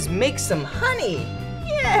do is make some honey.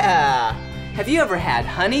 Yeah. Have you ever had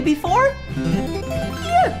honey before?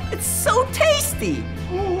 Yeah, it's so tasty.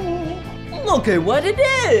 Look at what it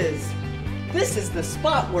is. This is the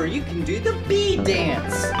spot where you can do the bee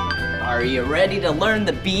dance. Are you ready to learn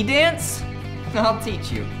the bee dance? I'll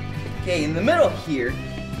teach you. Okay, in the middle here,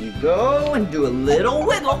 you go and do a little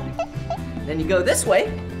wiggle. Then you go this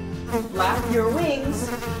way, flap your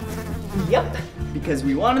wings. Yep, because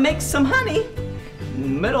we want to make some honey. In the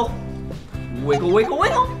middle, wiggle, wiggle,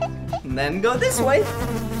 wiggle. And then go this way,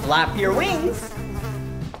 flap your wings.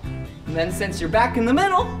 And then since you're back in the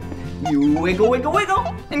middle, you wiggle, wiggle, wiggle,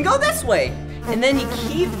 and go this way. And then you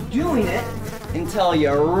keep doing it until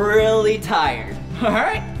you're really tired. All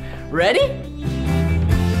right, ready?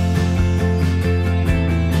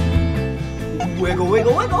 Wiggle,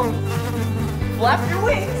 wiggle, wiggle. Flap your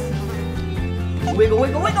wings. Wiggle,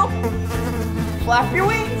 wiggle, wiggle. Flap your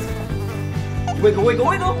wings. Wiggle, wiggle,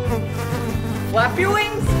 wiggle. Flap your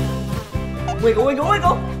wings. Wiggle, wiggle,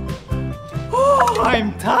 wiggle. Oh,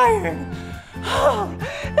 I'm tired.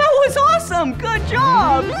 That was awesome. Good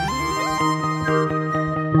job.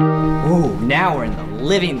 Oh, now we're in the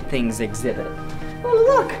living things exhibit. Oh,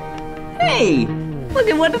 look. Hey, Look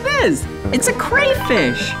at what it is. It's a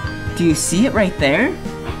crayfish. Do you see it right there?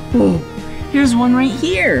 Oh, here's one right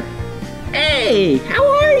here. Hey, how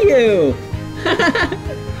are you?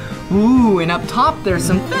 Ooh, and up top there's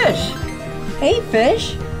some fish. Hey,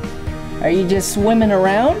 fish. Are you just swimming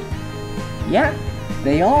around? Yeah,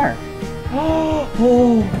 they are. Oh,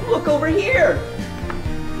 look over here.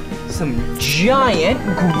 Some giant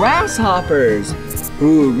grasshoppers.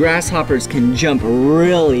 Ooh, grasshoppers can jump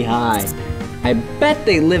really high. I bet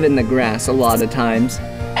they live in the grass a lot of times.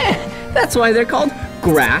 That's why they're called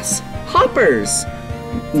grasshoppers.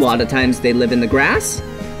 A lot of times they live in the grass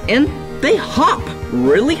and they hop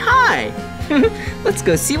really high. Let's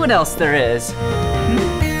go see what else there is.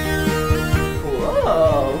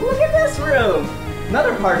 Whoa, look at this room.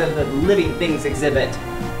 Another part of the Living Things exhibit.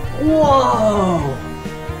 Whoa.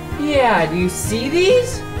 Yeah, do you see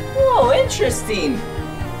these? Whoa, interesting.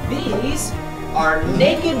 These are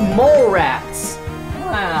naked mole rats.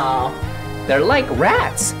 Wow. They're like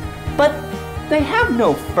rats, but they have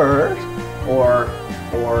no fur or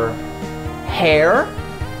hair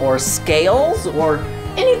or scales or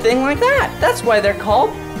anything like that. That's why they're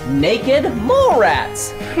called naked mole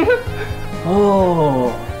rats.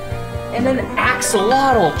 Oh, and an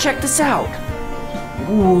axolotl. Check this out.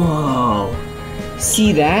 Whoa.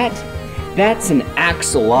 See that? That's an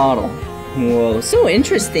axolotl. Whoa, so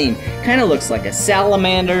interesting. Kind of looks like a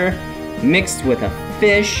salamander mixed with a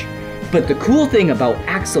fish. But the cool thing about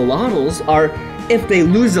axolotls are if they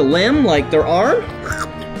lose a limb, like their arm,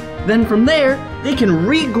 then from there, they can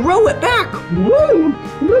regrow it back.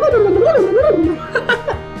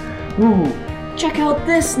 Ooh, check out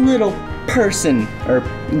this little person, or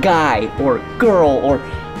guy, or girl, or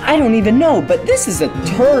I don't even know, but this is a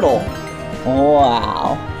turtle.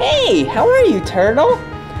 Wow. Hey, how are you, turtle?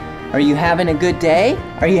 Are you having a good day?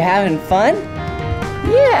 Are you having fun?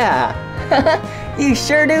 Yeah. You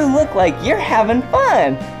sure do look like you're having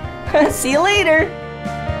fun. See you later.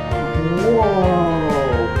 Whoa.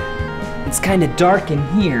 It's kind of dark in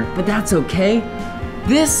here, but that's okay.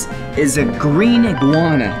 This is a green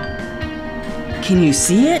iguana. Can you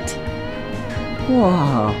see it?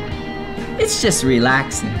 Whoa. It's just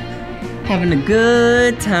relaxing. Having a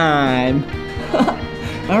good time.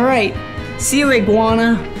 All right, see you,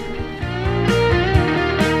 iguana.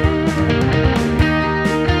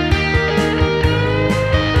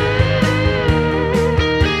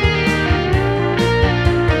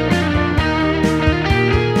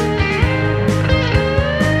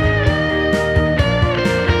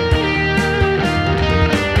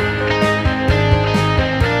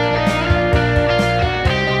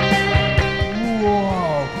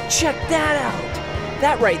 Check that out!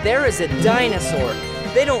 That right there is a dinosaur.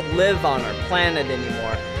 They don't live on our planet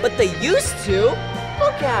anymore, but they used to.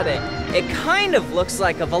 Look at it. It kind of looks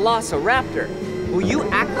like a velociraptor. Will you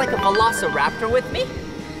act like a velociraptor with me?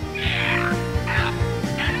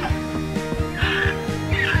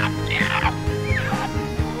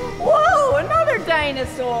 Whoa, another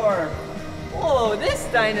dinosaur! Whoa, this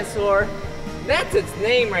dinosaur, that's its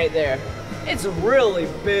name right there. It's really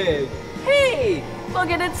big. Hey! Look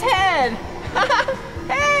at its head!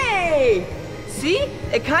 Hey! See?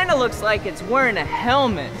 It kind of looks like it's wearing a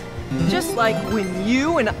helmet. Just like when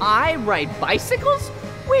you and I ride bicycles,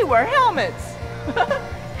 we wear helmets.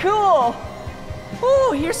 Cool!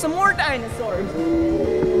 Oh, here's some more dinosaurs.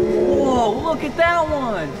 Whoa, look at that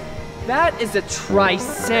one. That is a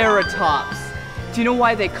triceratops. Do you know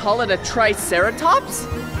why they call it a triceratops?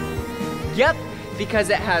 Yep, because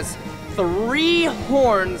it has 3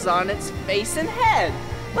 horns on its face and head.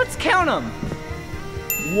 Let's count them.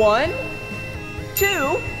 1,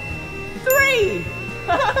 2, 3.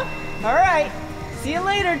 All right, see you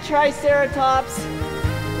later, Triceratops.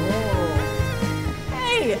 Whoa.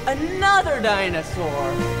 Hey, another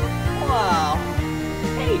dinosaur. Wow.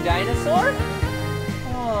 Hey, dinosaur.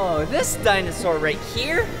 Oh, this dinosaur right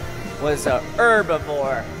here was a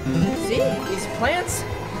herbivore. See, these plants,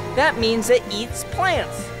 that means it eats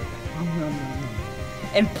plants.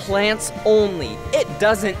 And plants only. It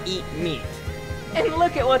doesn't eat meat. And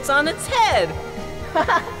look at what's on its head.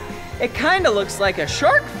 It kind of looks like a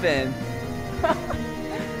shark fin.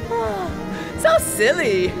 So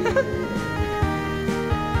silly.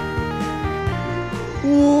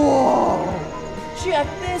 Whoa! Check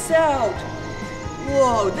this out.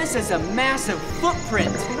 Whoa, this is a massive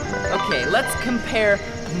footprint. Okay, let's compare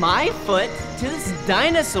my foot to this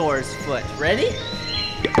dinosaur's foot. Ready?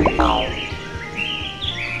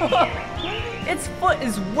 Its foot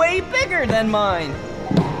is way bigger than mine.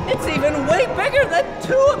 It's even way bigger than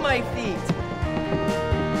 2 of my feet.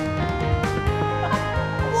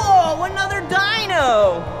 Whoa, another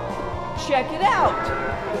dino. check it out.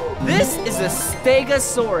 This is a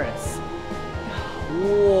Stegosaurus.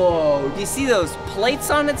 Whoa, do you see those plates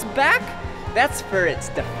on its back? That's for its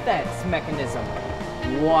defense mechanism.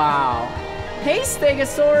 Wow. Hey,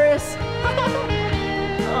 Stegosaurus.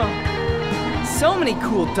 Oh, so many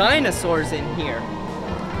cool dinosaurs in here.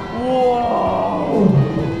 Whoa.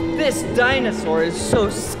 This dinosaur is so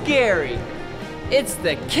scary. It's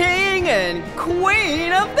the king and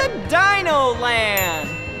queen of the Dino Land.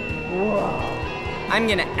 Whoa. I'm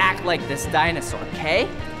gonna act like this dinosaur, okay?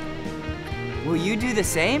 Will you do the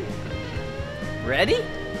same? Ready?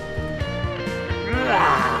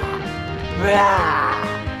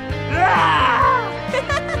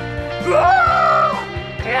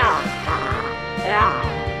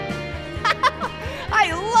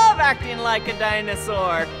 I love acting like a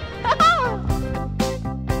dinosaur.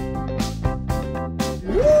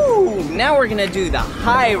 Woo! Now we're gonna do the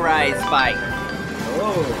high-rise bike.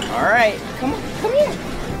 Oh, all right. Come on, come here.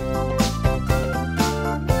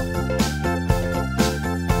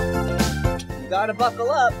 You gotta buckle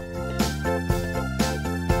up.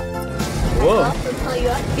 Whoa. I'll also tell you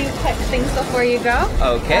a few quick things before you go.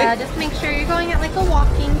 Okay. Just make sure you're going at like a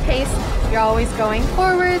walking pace. You're always going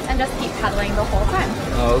forwards and just keep pedaling the whole time.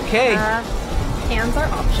 Okay. Hands are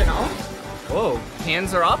optional. Whoa,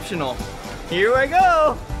 hands are optional. Here I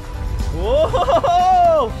go.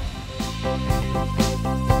 Whoa!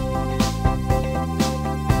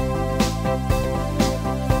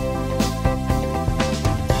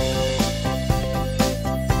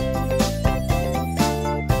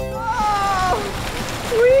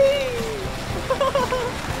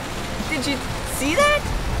 Did you see that?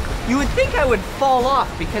 You would think I would fall off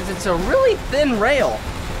because it's a really thin rail,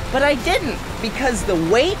 but I didn't because the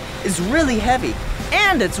weight is really heavy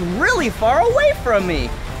and it's really far away from me.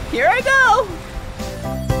 Here I go.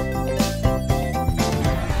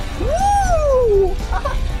 Woo!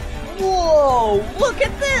 Whoa, look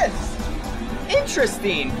at this.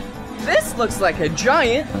 Interesting. This looks like a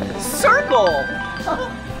giant circle.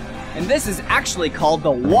 And this is actually called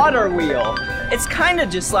the water wheel. It's kind of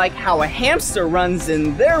just like how a hamster runs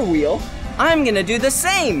in their wheel. I'm gonna do the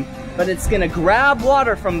same, but it's gonna grab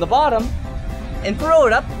water from the bottom and throw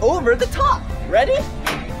it up over the top. Ready?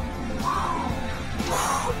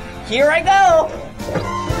 Here I go.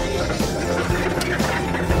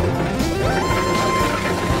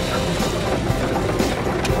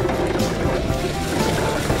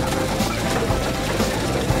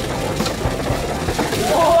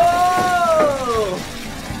 Whoa!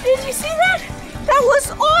 Did you see that? That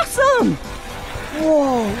was awesome!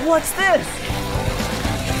 Whoa, what's this?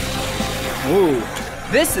 Ooh,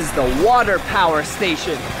 this is the water power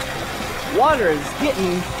station. Water is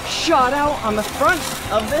getting shot out on the front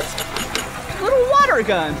of this little water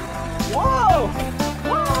gun. Whoa!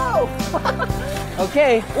 Whoa!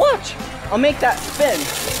 Okay, watch. I'll make that spin.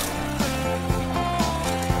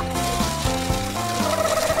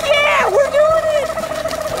 Yeah, we're doing it!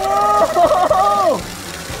 Whoa!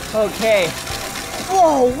 Okay.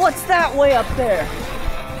 Whoa, what's that way up there?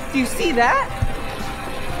 Do you see that?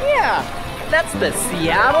 Yeah, that's the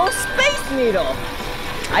Seattle Space Needle.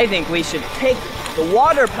 I think we should take the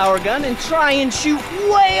water power gun and try and shoot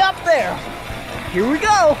way up there. Here we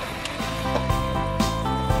go.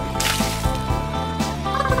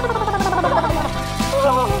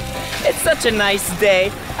 It's such a nice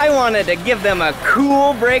day. I wanted to give them a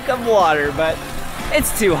cool break of water, but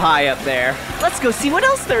it's too high up there. Let's go see what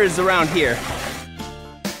else there is around here.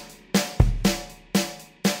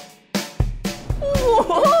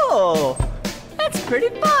 Whoa, that's pretty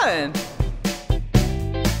fun.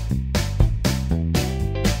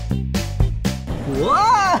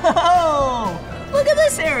 Whoa, look at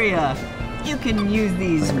this area. You can use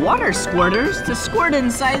these water squirters to squirt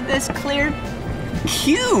inside this clear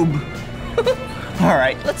cube. All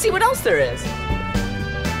right, let's see what else there is.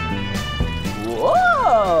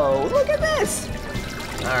 Whoa, look at this.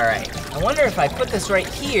 All right, I wonder if I put this right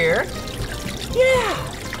here. Yeah,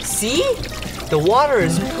 see? The water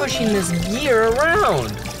is pushing this gear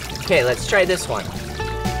around. Okay, let's try this one.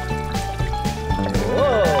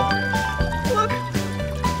 Whoa, look.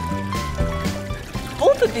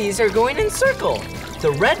 Both of these are going in circle.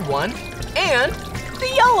 The red one and the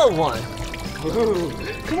yellow one. Ooh,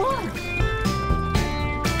 come on.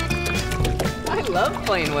 I love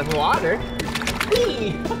playing with water.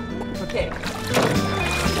 Whee! Okay.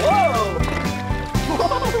 Whoa!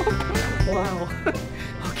 Whoa! Wow.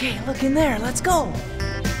 Okay, look in there. Let's go.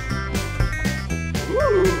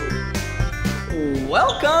 Ooh.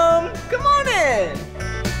 Welcome. Come on in.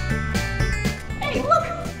 Hey, look.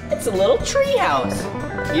 It's a little tree house.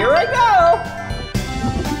 Here I go.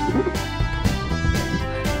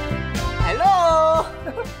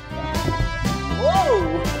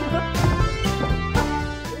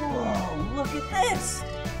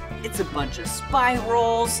 a bunch of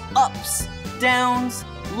spirals, ups, downs,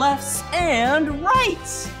 lefts, and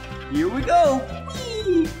rights. Here we go.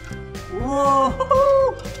 Whee! Whoa!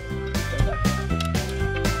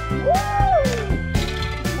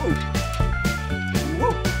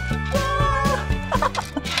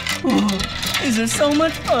 These are so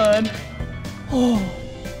much fun. Oh,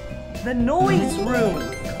 the noise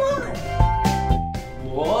room. Come on.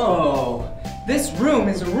 Whoa. This room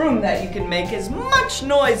is a room that you can make as much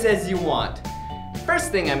noise as you want.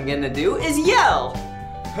 First thing I'm gonna do is yell.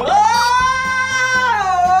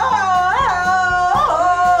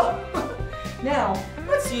 Now,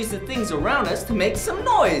 let's use the things around us to make some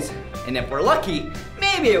noise. And if we're lucky,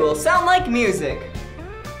 maybe it will sound like music.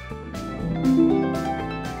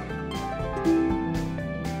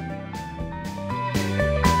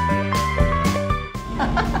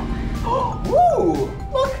 Ooh,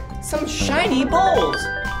 look, some shiny bowls.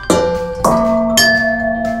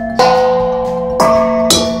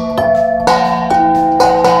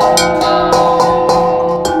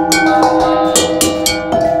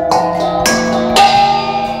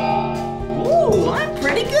 Ooh, I'm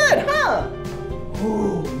pretty good, huh?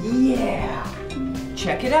 Ooh, yeah.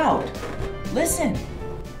 Check it out. Listen.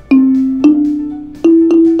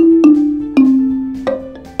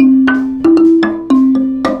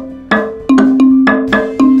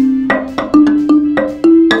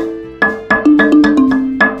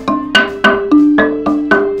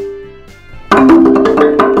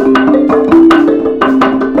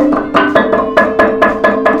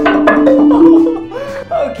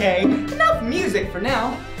 Okay, enough music for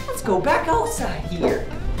now. Let's go back outside here.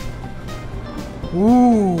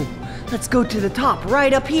 Ooh, let's go to the top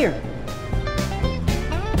right up here.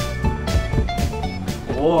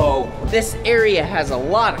 Whoa, this area has a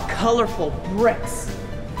lot of colorful bricks.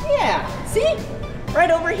 Yeah, see? Right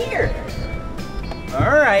over here.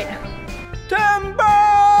 All right. Timber!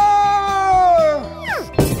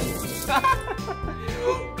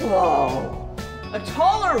 Whoa, a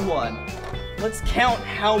taller one. Let's count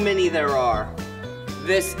how many there are.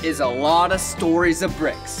 This is a lot of stories of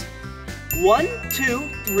bricks. 1, 2,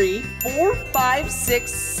 3, 4, 5,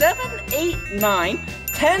 6, 7, 8, 9,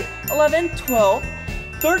 10, 11, 12,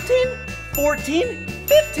 13, 14,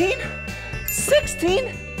 15,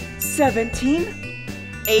 16, 17,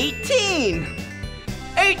 18.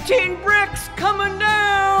 18 bricks coming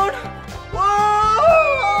down.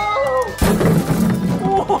 Whoa!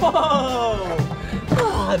 Whoa!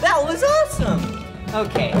 Oh, that was awesome.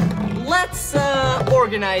 Okay, let's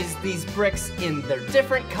organize these bricks in their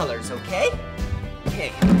different colors, okay?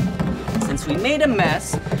 Okay, since we made a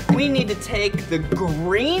mess, we need to take the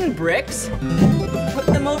green bricks, put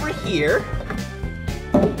them over here.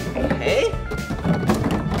 Okay.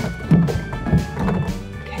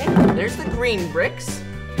 Okay, there's the green bricks.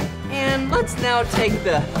 And let's now take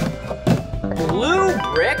the blue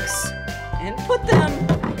bricks and put them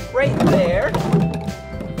right there.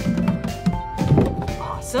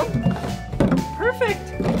 Awesome. Perfect.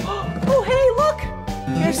 Oh, hey, look.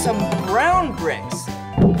 Here's some brown bricks.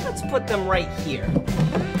 Let's put them right here.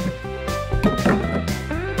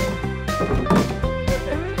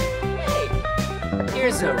 Perfect. Hey,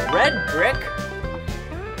 here's a red brick.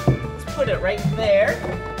 Let's put it right there.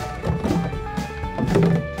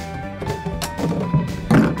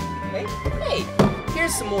 Okay. Hey,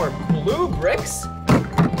 here's some more blue bricks.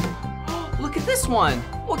 Look at this one.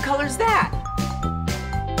 What color's that?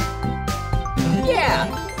 Yeah,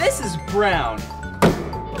 this is brown.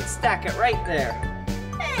 Let's stack it right there.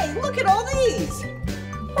 Hey, look at all these.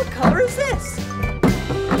 What color is this?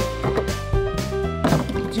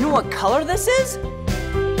 Do you know what color this is?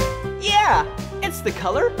 Yeah, it's the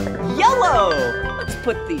color yellow. Let's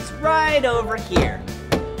put these right over here.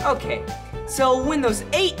 Okay, so when those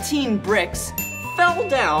 18 bricks fell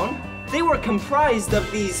down, they were comprised of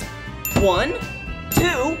these 1,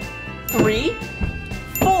 2, 3,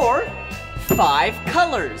 4, 5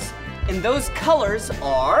 colors. And those colors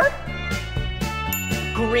are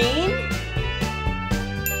green,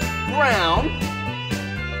 brown,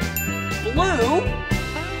 blue,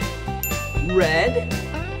 red,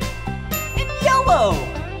 and yellow.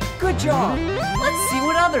 Good job. Let's see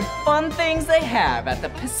what other fun things they have at the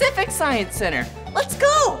Pacific Science Center. Let's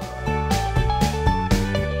go.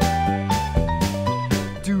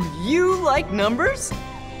 Do you like numbers?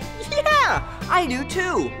 Yeah, I do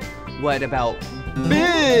too. What about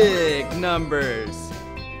big numbers?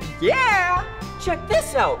 Yeah, check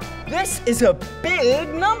this out. This is a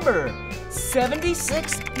big number.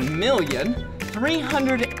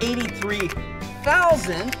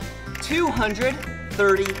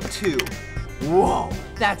 76,383,232. Whoa,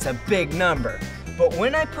 that's a big number. But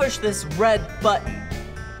when I push this red button,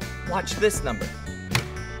 watch this number.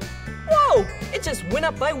 Whoa, it just went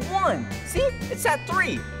up by 1. See, it's at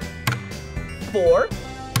 3. 4,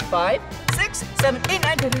 5, 6, 7, 8,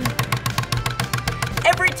 9, 10.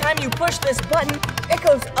 Every time you push this button, it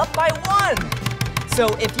goes up by 1. So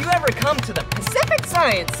if you ever come to the Pacific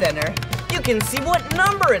Science Center, you can see what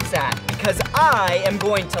number it's at, because I am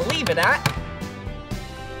going to leave it at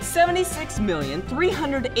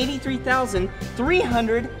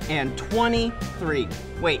 76,383,323.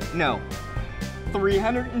 Wait, no.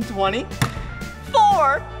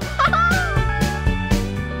 324.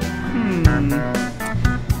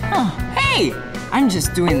 Oh, hey, I'm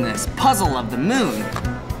just doing this puzzle of the moon.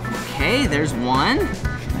 Okay, there's one.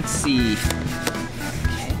 Let's see.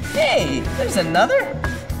 Okay. Hey, there's another.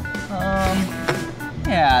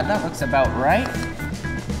 Yeah, that looks about right.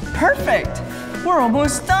 Perfect. We're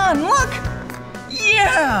almost done, look!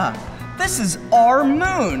 Yeah! This is our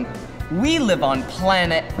moon. We live on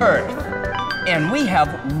planet Earth. And we have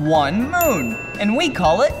one moon. And we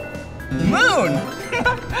call it Moon.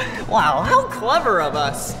 Wow, how clever of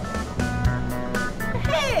us.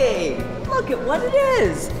 Hey, look at what it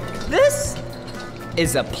is. This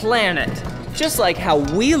is a planet. Just like how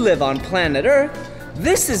we live on planet Earth,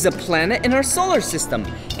 this is a planet in our solar system.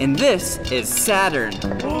 And this is Saturn.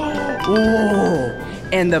 Whoa!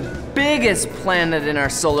 And the biggest planet in our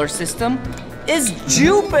solar system is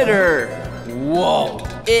Jupiter. Whoa,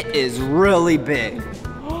 it is really big.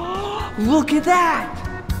 Look at that.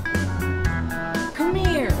 Come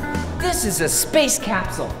here. This is a space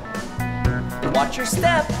capsule. Watch your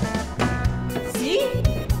step. See?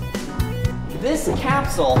 This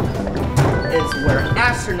capsule is where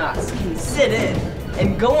astronauts can sit in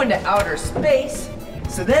and go into outer space,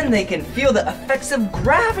 so then they can feel the effects of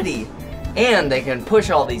gravity. And they can push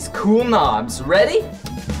all these cool knobs. Ready?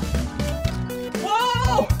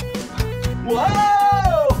 Whoa!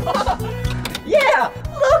 Whoa! Yeah,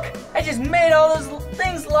 look! I just made all those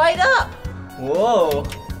things light up. Whoa,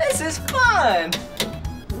 this is fun.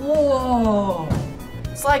 Whoa.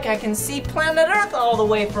 It's like I can see planet Earth all the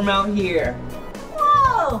way from out here.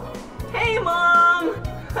 Whoa! Hey, Mom!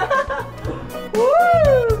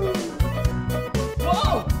 Woo!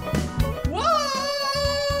 Whoa!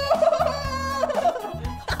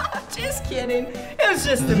 Just kidding. It was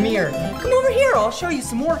just a mirror. Come over here. I'll show you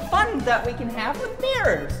some more fun that we can have with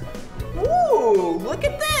mirrors. Ooh, look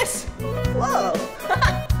at this. Whoa.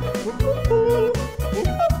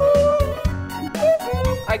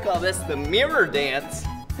 I call this the mirror dance.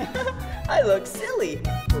 I look silly.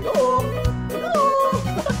 Hello. Hello.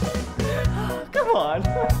 Come on.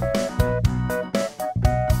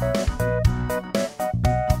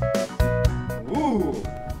 Ooh,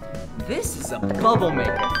 this is a bubble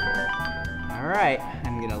maker. All right,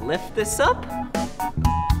 I'm gonna lift this up.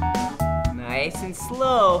 Nice and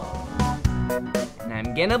slow. And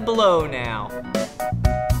I'm gonna blow now.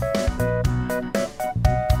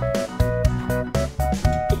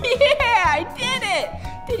 Yeah, I did it!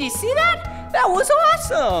 Did you see that? That was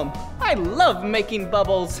awesome! I love making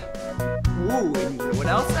bubbles. Ooh, and you know what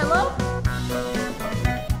else I love?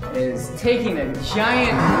 Is taking a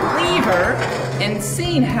giant lever and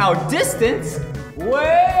seeing how distance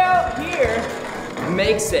way out here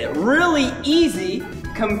makes it really easy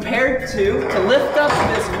compared to lift up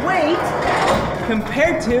this weight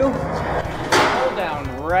compared to hold down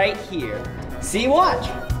right here. See, watch.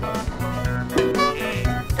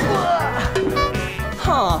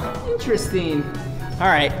 Huh, interesting. All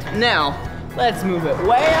right, now let's move it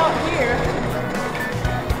way out here.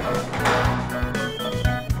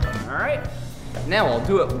 All right, now I'll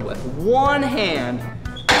do it with one hand.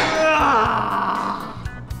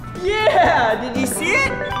 Yeah, did you see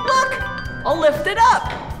it? Look, I'll lift it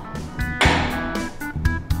up.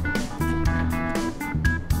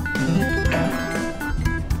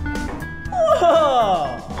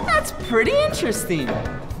 Whoa, that's pretty interesting.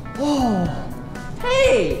 Whoa,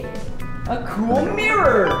 hey, a cool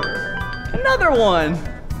mirror. Another one.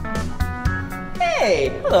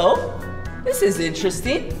 Hey, hello. This is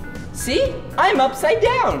interesting. See, I'm upside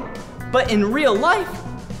down, but in real life,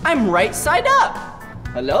 I'm right side up.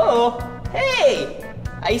 Hello, hey,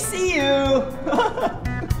 I see you.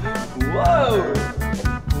 Whoa,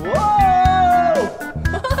 whoa.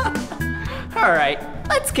 All right,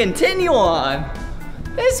 let's continue on.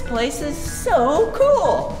 This place is so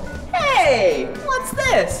cool. Hey, what's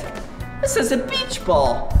this? This is a beach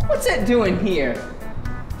ball. What's it doing here?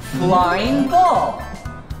 Flying ball.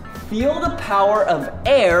 Feel the power of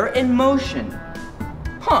air in motion.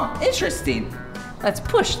 Huh, interesting. Let's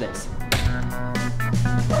push this.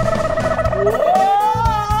 Whoa!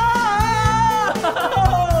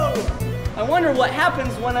 wonder what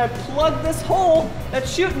happens when I plug this hole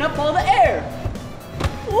that's shooting up all the air.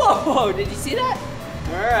 Whoa, did you see that?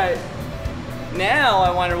 All right. Now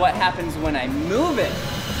I wonder what happens when I move it.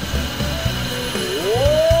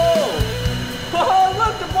 Whoa! Oh,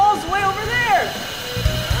 look, the ball's way over there.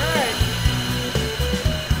 All right.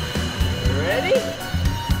 Ready?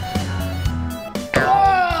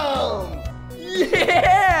 Whoa!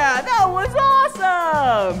 Yeah, that was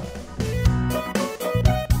awesome!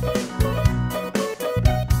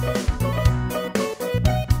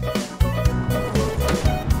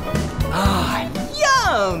 Ah,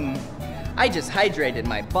 yum! I just hydrated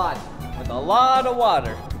my body with a lot of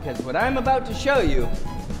water because what I'm about to show you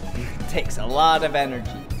takes a lot of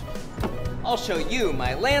energy. I'll show you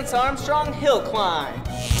my Lance Armstrong hill climb.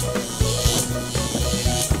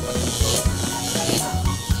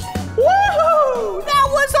 Woohoo! That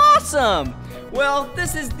was awesome! Well,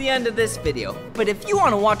 this is the end of this video, but if you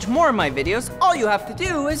want to watch more of my videos, all you have to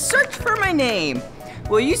do is search for my name.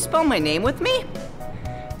 Will you spell my name with me?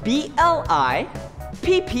 B-L-I-P-P-I.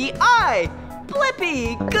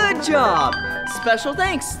 Blippi, good job! Special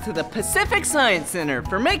thanks to the Pacific Science Center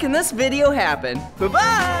for making this video happen.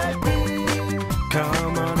 Bye-bye!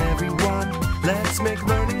 Come on everyone, let's make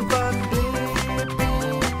learning fun.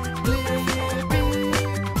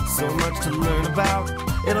 So much to learn about,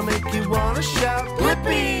 it'll make you wanna shout,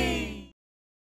 Blippi!